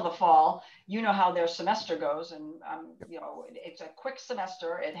wait till the fall, you know how their semester goes, and you know, it's a quick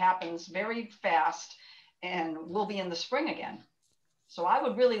semester, it happens very fast, and we'll be in the spring again. So I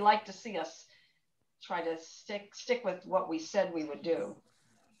would really like to see us try to stick with what we said we would do.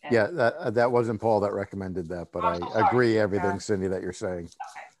 And yeah, that wasn't Paul that recommended that, but I agree everything, Cindy, that you're saying.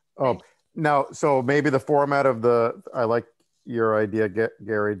 Okay. Now, so maybe the format of I like your idea,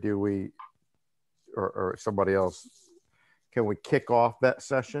 Gary. Do we, or somebody else, can we kick off that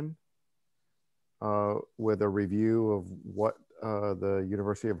session with a review of what the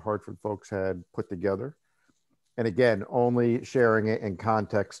University of Hartford folks had put together? And again, only sharing it in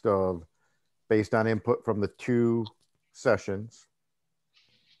context of based on input from the 2 sessions.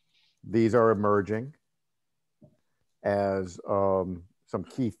 These are emerging as some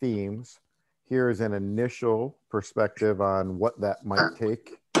key themes. Here's an initial perspective on what that might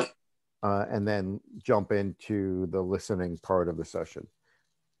take, and then jump into the listening part of the session.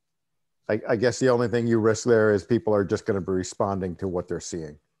 I guess the only thing you risk there is people are just going to be responding to what they're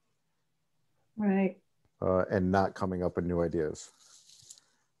seeing. Right. And not coming up with new ideas.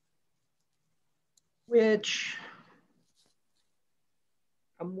 Which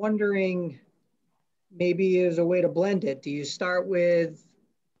I'm wondering maybe is a way to blend it. Do you start with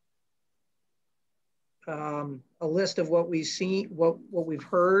a list of what we've seen, what we've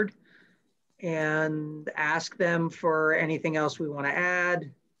heard, and ask them for anything else we want to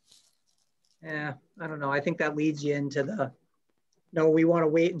add? Yeah, I don't know. I think that leads you into no, we want to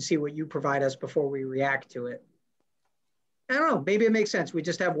wait and see what you provide us before we react to it. I don't know. Maybe it makes sense. We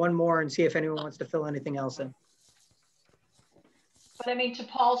just have one more and see if anyone wants to fill anything else in. But I mean, to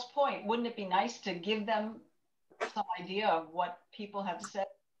Paul's point, wouldn't it be nice to give them some idea of what people have said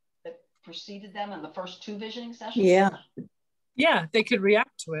that preceded them in the first 2 visioning sessions? Yeah. Yeah, they could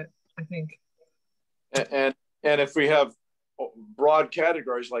react to it, I think. And if we have broad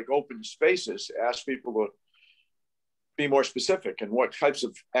categories like open spaces, ask people to be more specific and what types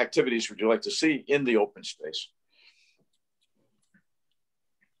of activities would you like to see in the open space?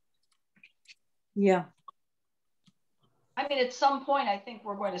 Yeah. I mean, at some point, I think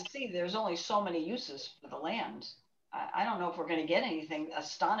we're going to see there's only so many uses for the land. I don't know if we're going to get anything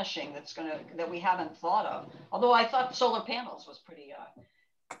astonishing that we haven't thought of. Although I thought solar panels was pretty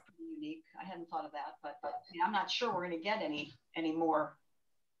unique. I hadn't thought of that, but yeah, I'm not sure we're going to get any more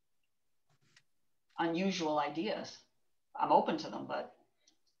unusual ideas. I'm open to them, but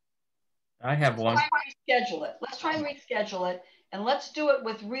I have one. Let's try and reschedule it, and let's do it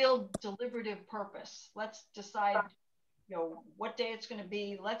with real deliberative purpose. Let's decide, what day it's going to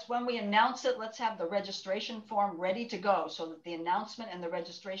be. When we announce it, let's have the registration form ready to go so that the announcement and the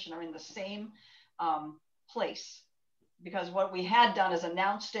registration are in the same place. Because what we had done is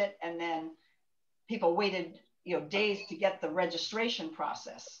announced it, and then people waited, days to get the registration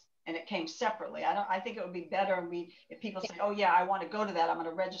process, and it came separately. I think it would be better if people say, oh yeah, I want to go to that, I'm going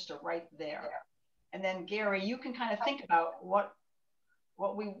to register right there. And then Gary, you can kind of think about what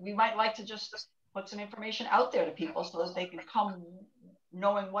we might like to just put some information out there to people so that they can come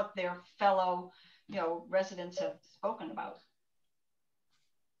knowing what their fellow, residents have spoken about.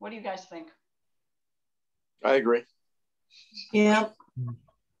 What do you guys think? I agree. Yeah,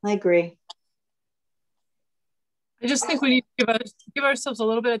 I agree. I just think we need to give ourselves a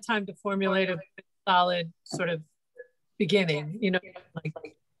little bit of time to formulate a solid sort of beginning. Like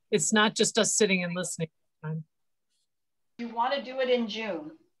it's not just us sitting and listening. You want to do it in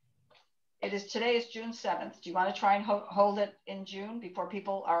June? Today is June 7th. Do you want to try and hold it in June before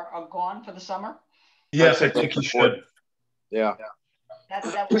people are gone for the summer? Yes, I think you should. Yeah. That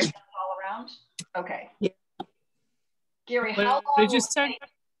was all around? Okay. Yeah. Gary, how long did you say?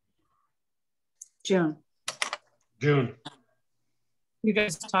 June. June. You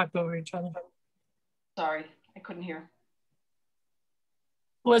guys talked over each other. Sorry, I couldn't hear.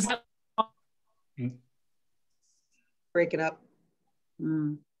 Was that? Breaking up.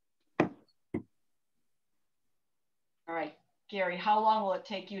 Mm. All right, Gary, how long will it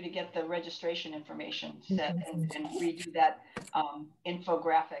take you to get the registration information set and redo that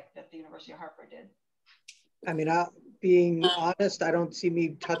infographic that the University of Hartford did? I mean, being honest, I don't see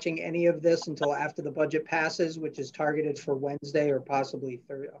me touching any of this until after the budget passes, which is targeted for Wednesday or possibly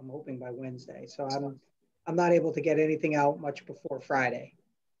Thursday. I'm hoping by Wednesday. So I'm not able to get anything out much before Friday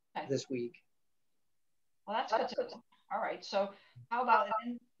this week. Well, that's good. All right. So how about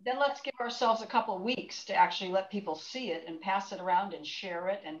then let's give ourselves a couple of weeks to actually let people see it and pass it around and share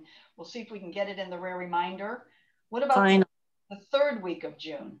it, and we'll see if we can get it in the rare reminder. What about the third week of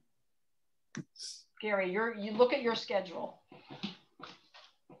June? Gary, you look at your schedule.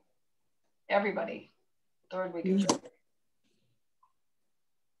 Everybody, third week of June.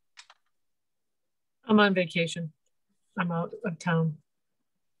 I'm on vacation. I'm out of town.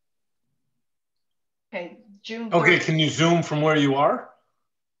 Okay, June 3rd. Okay, can you Zoom from where you are?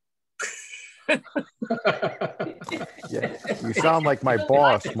 Yeah, you sound like my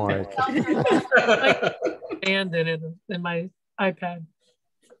boss, Mike. And in my iPad.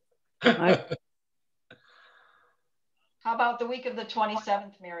 How about the week of the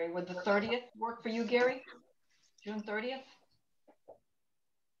 27th, Mary? Would the 30th work for you, Gary? June 30th?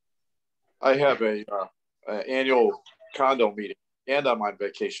 I have a annual condo meeting, and I'm on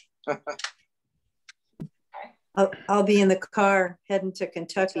vacation. I'll be in the car heading to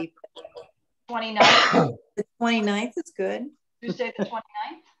Kentucky. 29th? The 29th is good. Tuesday the 29th?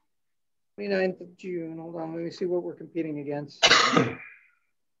 29th of June. Hold on, let me see what we're competing against.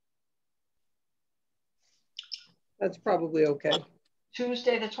 That's probably okay.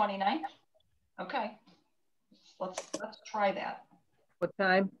 Tuesday the 29th? Okay. Let's try that. What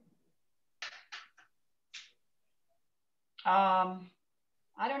time?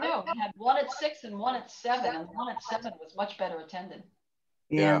 I don't know. We had one at 6 and one at 7, and one at 7 was much better attended.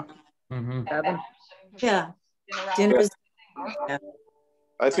 Yeah. Mm-hmm. 7? Yeah. Dinner's. Yeah.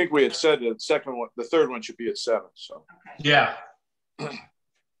 I think we had said the third one should be at 7. So. Okay. Yeah.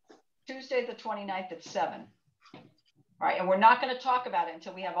 Tuesday the 29th at 7. All right, and we're not going to talk about it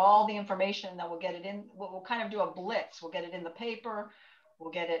until we have all the information. Then we'll get it in. We'll kind of do a blitz. We'll get it in the paper. We'll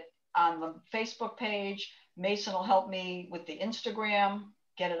get it on the Facebook page. Mason will help me with the Instagram.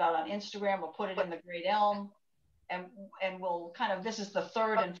 Get it out on Instagram. We'll put it in the Great Elm, and we'll kind of. This is the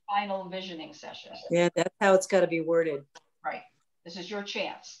third and final visioning session. Yeah, that's how it's got to be worded. Right. This is your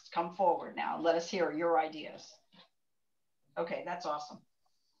chance. Come forward now. Let us hear your ideas. Okay, that's awesome.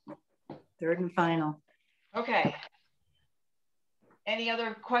 Third and final. Okay. Any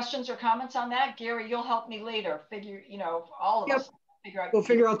other questions or comments on that? Gary, you'll help me later. All of us figure out. We'll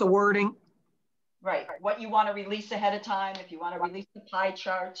figure out the wording. Right. What you want to release ahead of time, if you want to release the pie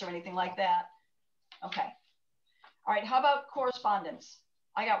charts or anything like that. Okay. All right. How about correspondence?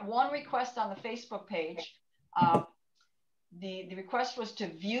 I got one request on the Facebook page. the request was to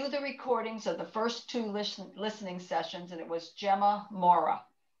view the recordings of the first two listening sessions, and it was Gemma Mora.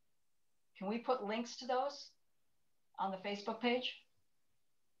 Can we put links to those on the Facebook page?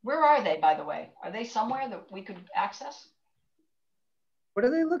 Where are they, by the way? Are they somewhere that we could access? What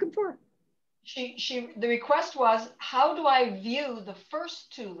are they looking for? The request was, how do I view the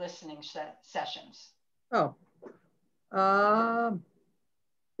first two listening sessions? Oh, the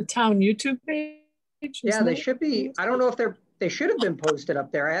town YouTube page? Yeah, they should be. I don't know if they should have been posted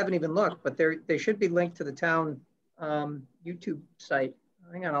up there. I haven't even looked, but they should be linked to the town YouTube site.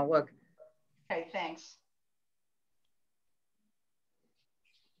 Hang on, I'll look. Okay, thanks.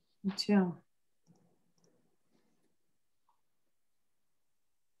 Me too.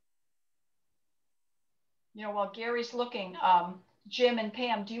 You know, while Gary's looking, Jim and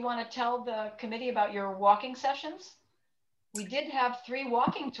Pam, do you want to tell the committee about your walking sessions? We did have 3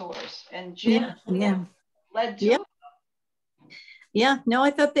 walking tours, and Jim led 2. Yeah, no,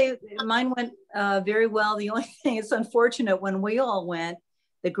 I thought mine went very well. The only thing is unfortunate, when we all went,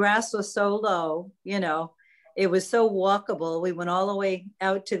 the grass was so low, you know, it was so walkable. We went all the way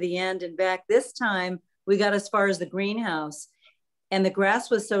out to the end and back. This time we got as far as the greenhouse, and the grass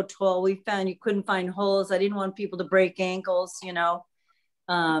was so tall, we found you couldn't find holes. I didn't want people to break ankles, you know.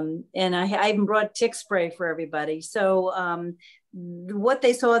 And I even brought tick spray for everybody. So what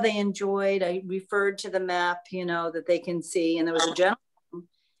they saw, they enjoyed. I referred to the map, you know, that they can see. And there was a gentleman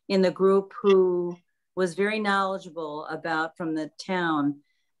in the group who was very knowledgeable about, from the town,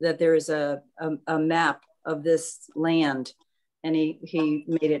 that there is a map of this land, and he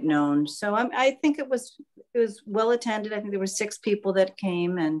made it known. So I think it was well attended. I think there were 6 people that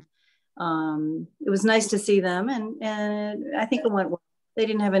came, and it was nice to see them. And I think it went well. They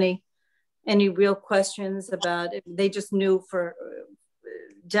didn't have any real questions about it. They just knew for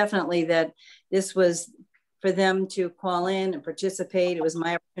definitely that this was for them to call in and participate. It was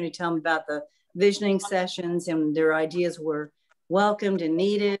my opportunity to tell them about the visioning sessions, and their ideas were welcomed and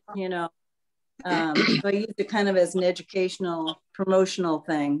needed, you know. So I used it kind of as an educational, promotional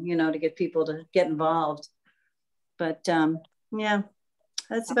thing, you know, to get people to get involved. But yeah,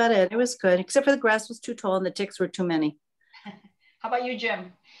 that's about it. It was good, except for the grass was too tall and the ticks were too many. How about you,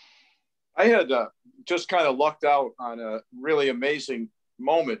 Jim? I had just kind of lucked out on a really amazing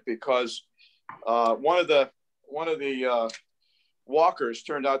moment, because one of the walkers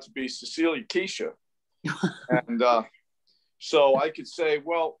turned out to be Cecilia Kycia. And so I could say,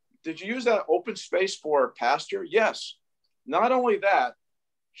 well, did you use that open space for pasture? Yes. Not only that,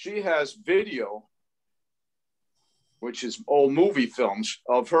 she has video, which is old movie films,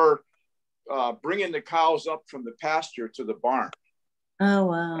 of her bringing the cows up from the pasture to the barn. Oh,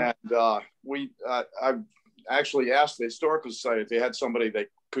 wow. And I actually asked the Historical Society if they had somebody that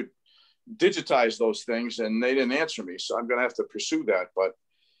could digitize those things, and they didn't answer me. So I'm going to have to pursue that. But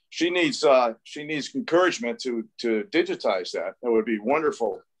she needs encouragement to digitize that. That would be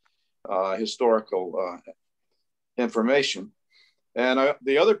wonderful historical information. And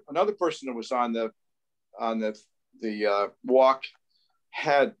another person that was on the walk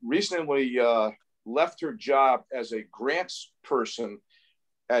had recently left her job as a grants person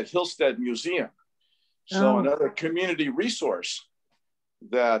at Hillstead Museum. So another community resource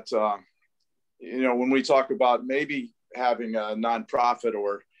that, you know, when we talk about maybe having a nonprofit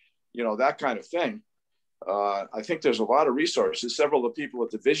or, you know, that kind of thing, I think there's a lot of resources. Several of the people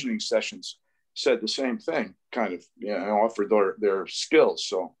at the visioning sessions said the same thing, kind of, you know, offered their skills.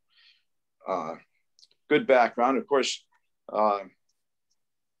 So good background. Of course,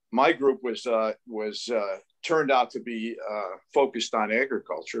 my group was turned out to be focused on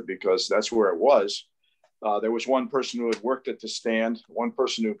agriculture, because that's where it was. There was one person who had worked at the stand, one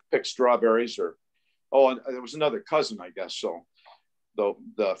person who picked strawberries, and there was another cousin, I guess. So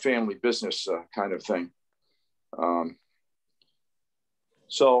the family business kind of thing.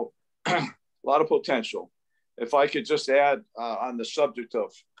 So a lot of potential. If I could just add on the subject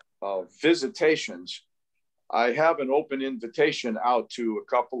of visitations, I have an open invitation out to a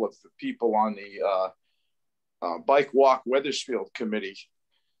couple of the people on the Bike Walk Wethersfield Committee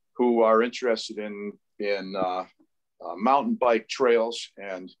who are interested in mountain bike trails.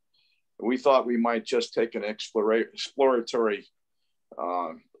 And we thought we might just take an exploratory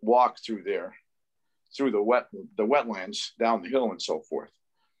walk through there, through the wetlands, down the hill and so forth,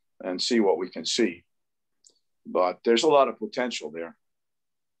 and see what we can see. But there's a lot of potential there.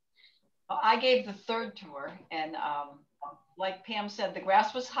 I gave the 3rd tour, and like Pam said, the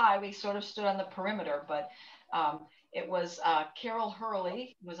grass was high. We sort of stood on the perimeter, but it was Carol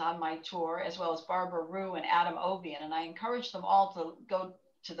Hurley was on my tour, as well as Barbara Rue and Adam Obian. And I encouraged them all to go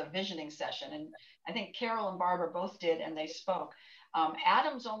to the visioning session. And I think Carol and Barbara both did, and they spoke.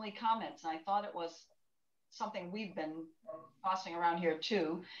 Adam's only comments, and I thought it was something we've been tossing around here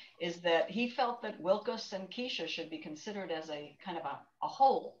too, is that he felt that Wilkes and Kycia should be considered as a kind of a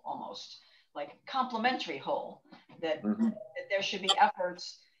whole, almost like complementary whole, that, that there should be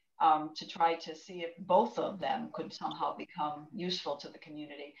efforts to try to see if both of them could somehow become useful to the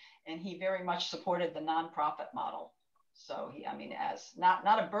community. And he very much supported the nonprofit model. So he, I mean, as not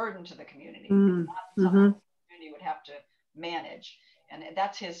a burden to the community, not something the community would have to manage. And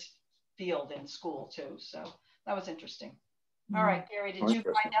that's his field in school too. So that was interesting. All right, Gary, did you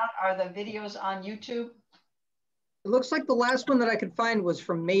find out, are the videos on YouTube? It looks like the last one that I could find was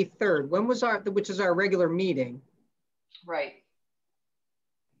from May 3rd. When was which is our regular meeting? Right.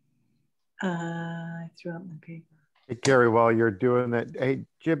 I threw out my paper. Hey, Gary, while you're doing that, hey,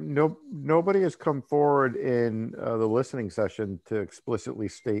 Jim, nobody has come forward in the listening session to explicitly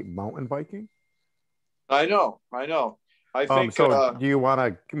state mountain biking. I know. I think. So do you want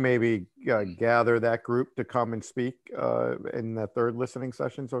to maybe gather that group to come and speak in the third listening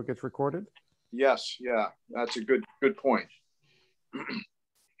session so it gets recorded? Yes. Yeah, that's a good point.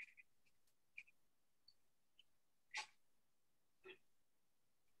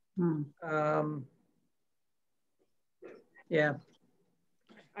 Yeah.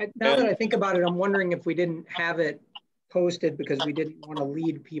 Now that I think about it, I'm wondering if we didn't have it posted because we didn't want to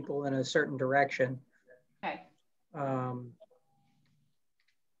lead people in a certain direction. Okay. I'm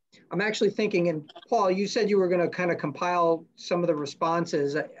actually thinking, and Paul, you said you were going to kind of compile some of the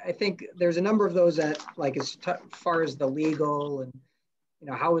responses. I think there's a number of those that, like, as far as the legal and, you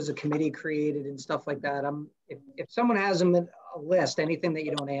know, how is a committee created and stuff like that. If someone has them in a list, anything that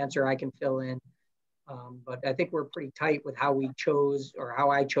you don't answer, I can fill in. But I think we're pretty tight with how we chose, or how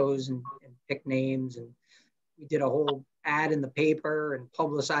I chose and picked names. And we did a whole ad in the paper and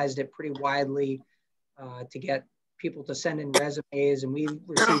publicized it pretty widely to get people to send in resumes. And we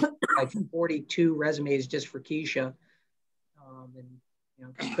received like 42 resumes just for Kycia. And, you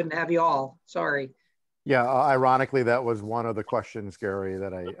know, just couldn't have you all. Sorry. Yeah, ironically, that was one of the questions, Gary,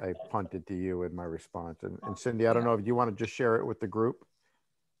 that I punted to you in my response. And Cindy, I don't know if you want to just share it with the group,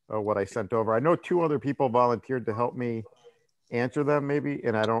 what I sent over. I know 2 other people volunteered to help me answer them, maybe,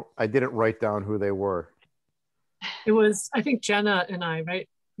 and I didn't write down who they were. It was, I think, Jenna and I, right?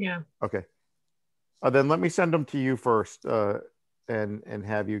 Yeah. Okay. Then let me send them to you first, and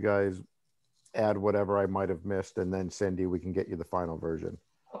have you guys add whatever I might have missed, and then Cindy, we can get you the final version.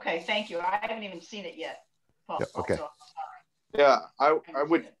 Okay, thank you. I haven't even seen it yet, Paul. Yeah, okay. So, Yeah, I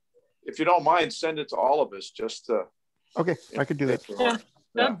would, if you don't mind, send it to all of us. Just okay, I could do that.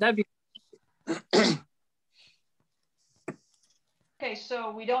 Yeah, that'd be. Okay,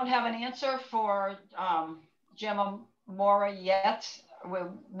 so we don't have an answer for Gemma Mora yet.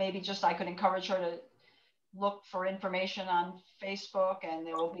 Maybe just I could encourage her to look for information on Facebook, and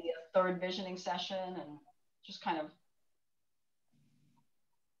there will be a third visioning session, and just kind of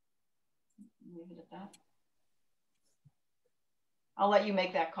leave it at that. I'll let you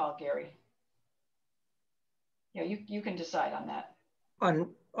make that call, Gary. Yeah, you can decide on that.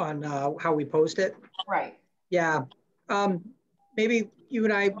 On how we post it? Right. Yeah. Maybe you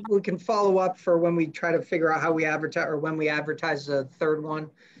and we can follow up for when we try to figure out how we advertise, or when we advertise the third one.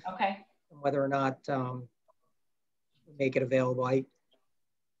 Okay. Whether or not make it available.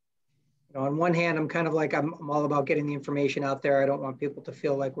 On one hand, I'm kind of like, I'm all about getting the information out there. I don't want people to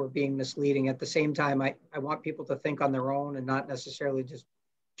feel like we're being misleading. At the same time, I want people to think on their own and not necessarily just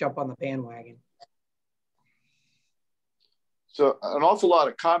jump on the bandwagon. so an awful lot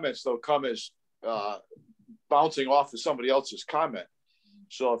of comments though come as bouncing off of somebody else's comment.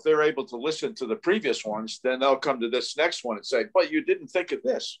 So if they're able to listen to the previous ones, then they'll come to this next one and say, but you didn't think of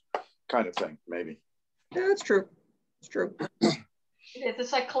this, kind of thing, maybe. Yeah, that's true. It's true.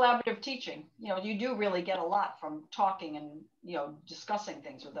 It's like collaborative teaching. You know, you do really get a lot from talking and, you know, discussing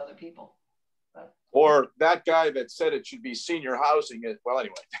things with other people. But, or that guy that said it should be senior housing. Well,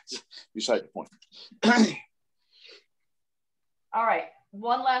 anyway, that's beside the point. All right.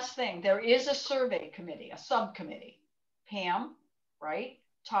 One last thing. There is a survey committee, a subcommittee. Pam, right?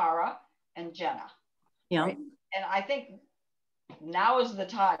 Tara and Jenna. Yeah. Right? And I think now is the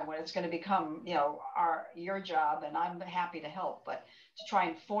time when it's going to become, you know, your job, and I'm happy to help, but to try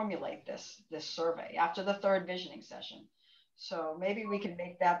and formulate this survey after the third visioning session. So maybe we can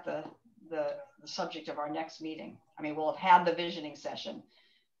make that the subject of our next meeting. I mean, we'll have had the visioning session.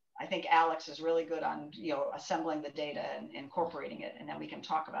 I think Alex is really good on, you know, assembling the data and incorporating it, and then we can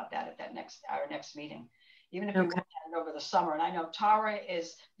talk about that at our next meeting. even if we look at it over the summer. And I know Tara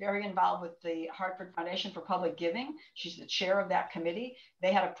is very involved with the Hartford Foundation for Public Giving. She's the chair of that committee.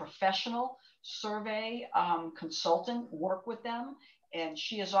 They had a professional survey consultant work with them, and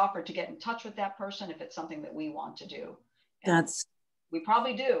she has offered to get in touch with that person if it's something that we want to do. And we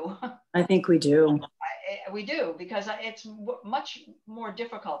probably do. I think we do. We do, because it's much more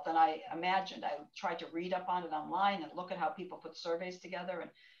difficult than I imagined. I tried to read up on it online and look at how people put surveys together and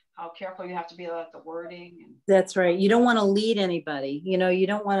how careful you have to be about the wording. And that's right. You don't want to lead anybody. You know, you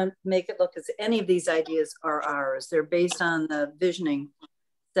don't want to make it look as any of these ideas are ours. They're based on the visioning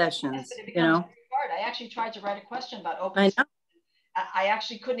sessions, you know. Hard. I actually tried to write a question about open space. I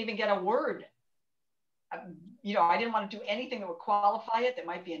actually couldn't even get a word. You know, I didn't want to do anything that would qualify it that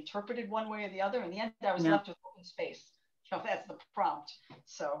might be interpreted one way or the other. In the end, I was left with open space. You know, that's the prompt.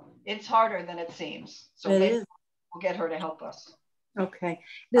 So it's harder than it seems. So maybe we'll get her to help us. Okay.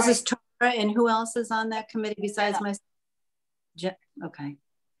 This is Tara, and who else is on that committee besides myself? Okay.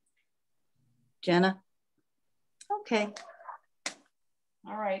 Jenna? Okay.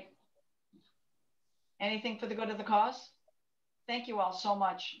 All right. Anything for the good of the cause? Thank you all so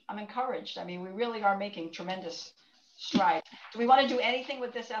much. I'm encouraged. I mean, we really are making tremendous strides. Do we want to do anything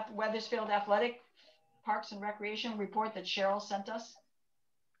with this Weathersfield Athletic Parks and Recreation report that Cheryl sent us?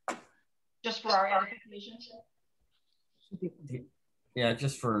 Just for our edification? Yeah,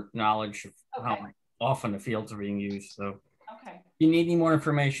 just for knowledge of how often the fields are being used. So if you need any more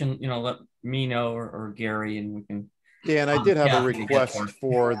information, you know, let me know or Gary, and we can. Dan, I did have a request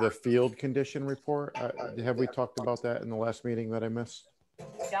for the field condition report. Have we talked about that in the last meeting that I missed?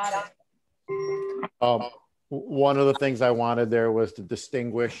 Got it. One of the things I wanted there was to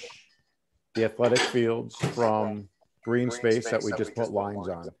distinguish the athletic fields from green space that we just put lines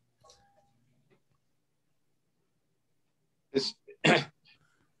on.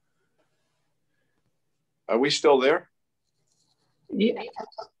 Are we still there? Yeah.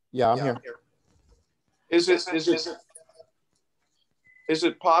 Yeah, I'm here. Is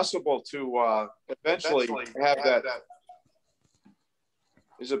it possible to eventually have that?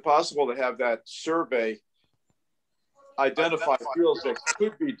 Is it possible to have that survey identify fields that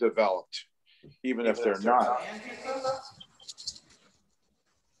could be developed, even if they're not?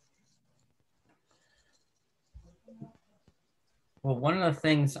 Well, one of the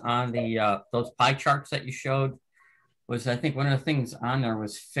things on the those pie charts that you showed was, I think one of the things on there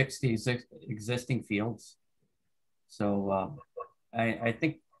was fix these existing fields. So I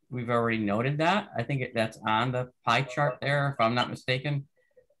think we've already noted that. I think that's on the pie chart there, if I'm not mistaken.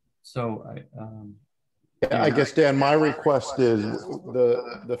 So I guess, Dan, my request is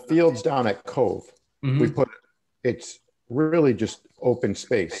the fields down at Cove. We put, it's really just open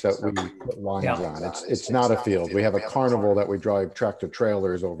space that we put lines on. It's not a field. We have a carnival that we drive tractor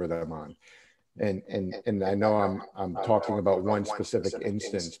trailers over them on. And I know I'm talking about one specific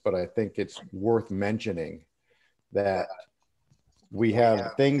instance, but I think it's worth mentioning that we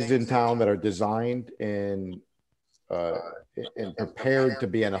have things in town that are designed and prepared to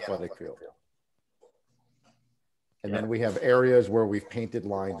be an athletic field. And then we have areas where we've painted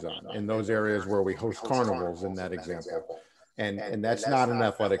lines on, and those areas where we host carnivals in that example. And that's not an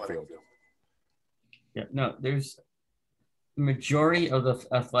athletic field. Yeah, no, there's the majority of the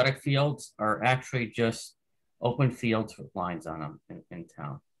athletic fields are actually just open fields with lines on them in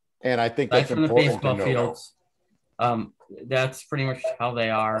town. And I think that's important. From the baseball fields, that's pretty much how they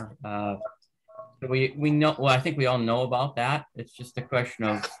are. We know. Well, I think we all know about that. It's just a question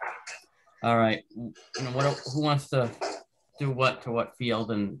of, all right, you know, who wants to do what to what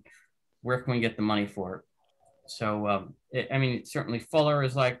field, and where can we get the money for it? So, I mean, certainly Fuller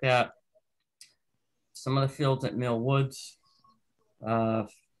is like that. Some of the fields at Mill Woods,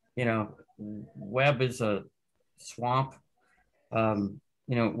 you know, Webb is a swamp. You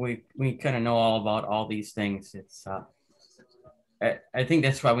know, we kind of know all about all these things. It's I think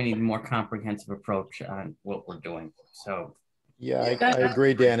that's why we need a more comprehensive approach on what we're doing. So yeah, I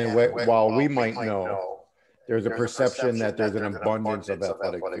agree, Dan. And while we might know, there's a perception that there's an abundance of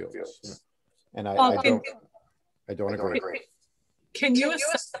athletic fields, and I don't agree. Can you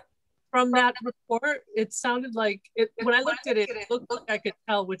assess from that report? It sounded like when I looked at it, it looked like I could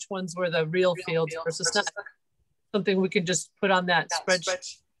tell which ones were the real fields versus not. Something we could just put on that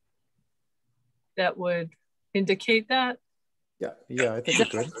spreadsheet that would indicate that. Yeah, I think it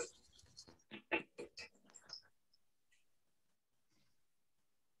could.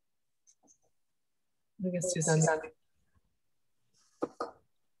 I guess Suzanne.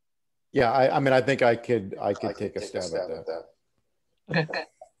 Yeah, I mean, I think I could take a stab at that. Okay.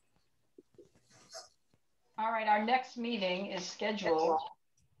 All right, our next meeting is scheduled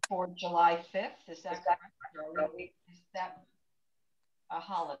for July 5th. Is that correct? Is that a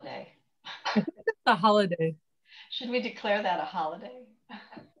holiday? It's a holiday. Should we declare that a holiday?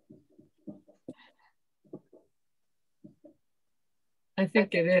 I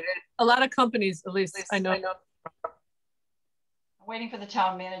think it is. A lot of companies, at least I know. I'm waiting for the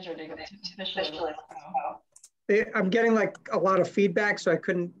town manager to officially let us know. I'm getting like a lot of feedback, so I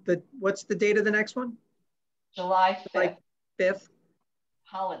couldn't, what's the date of the next one? July 5th. Like 5th?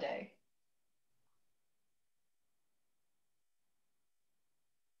 Holiday.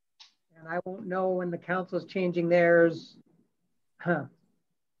 And I won't know when the council's changing theirs until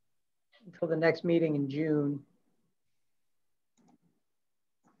the next meeting in June.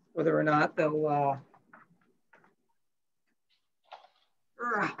 Whether or not they'll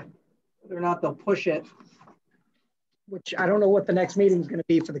push it, which I don't know what the next meeting is going to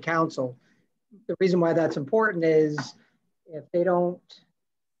be for the council. The reason why that's important is if they don't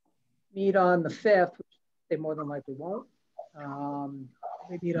meet on the 5th, which they more than likely won't,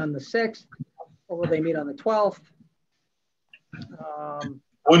 they meet on the 6th, or will they meet on the 12th?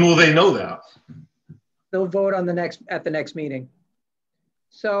 When will they know that? They'll vote on at the next meeting.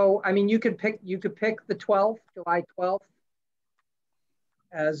 So, I mean, you could pick the 12th, July 12th,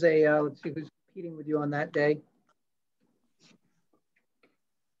 as a, let's see who's competing with you on that day.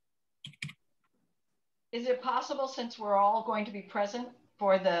 Is it possible, since we're all going to be present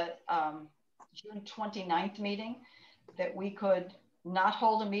for the June 29th meeting, that we could not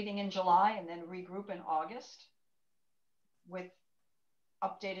hold a meeting in July and then regroup in August with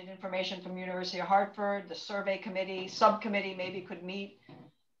updated information from University of Hartford, the survey committee, subcommittee maybe could meet?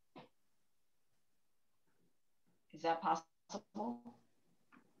 Is that possible?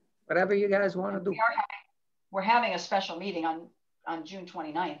 Whatever you guys want to do. We're having a special meeting on June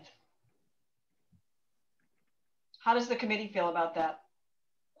 29th. How does the committee feel about that?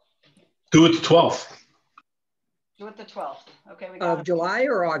 Do it the 12th. Do it the 12th. Okay, we got of July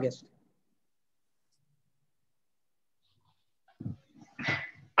or August?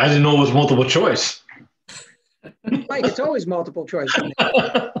 I didn't know it was multiple choice. Mike, it's always multiple choice.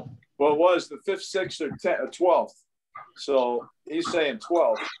 Well, it was the 5th, 6th, or 10th, or 12th. So he's saying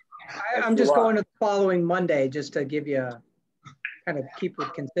 12th. I'm just going to the following Monday just to give you kind of keep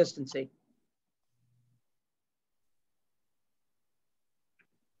with consistency.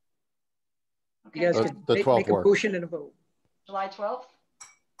 Okay. You guys could the make 12th a works. motion and a vote. July 12th?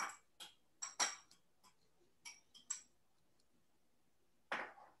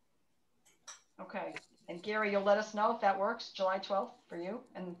 Okay. And Gary, you'll let us know if that works, July 12th for you?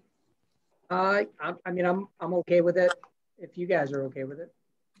 And I mean, I'm okay with it if you guys are okay with it.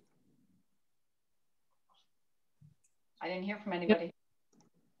 I didn't hear from anybody.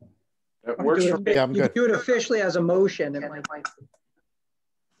 It works for me. Yeah, I'm You good. can do it officially as a motion.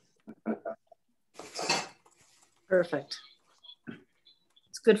 Perfect.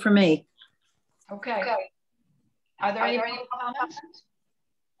 It's good for me. Okay. Are there any comments?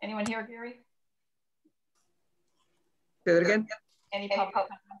 Anyone here, Gary? Say that again? Any public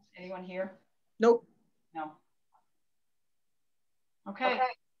comments? Anyone here? Nope. No. Okay.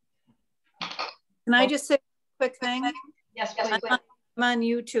 Can I just say a quick thing? Yes, please. I'm on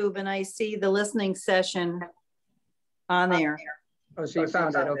YouTube and I see the listening session on there. Oh, so you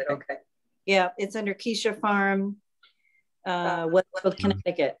found it. Okay. Yeah, it's under Kycia Farm, Westfield,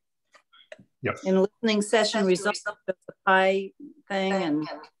 Connecticut. Yep. In listening session results of the pie thing, and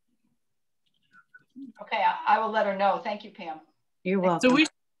Okay, I will let her know. Thank you, Pam. you're welcome. So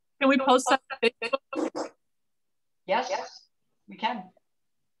can we post that on Facebook? Yes, we can.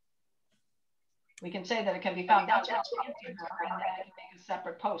 We can say that it can be found. That's what I'm thinking, and then I can make a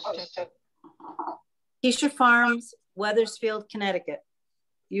separate post too. Kycia Farms, Wethersfield, Connecticut.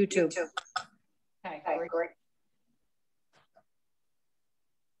 YouTube. Okay, great.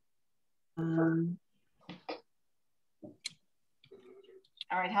 All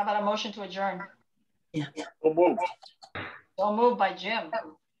right, how about a motion to adjourn? Yeah. So moved. So moved by Jim.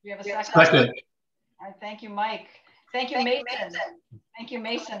 Do you have a second? Second. All right, thank you, Mike. Thank you, Mason. Thank you,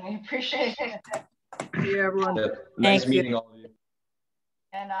 Mason. We appreciate it. See you, everyone. Nice Thank you. meeting all of you.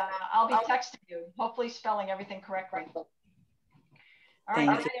 And I'll be texting you, hopefully spelling everything correctly. All right,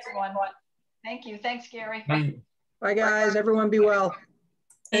 Thank good night, everyone. Thank you. Thanks, Gary. Bye, guys. Everyone be well.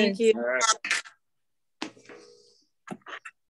 Thank you. All right.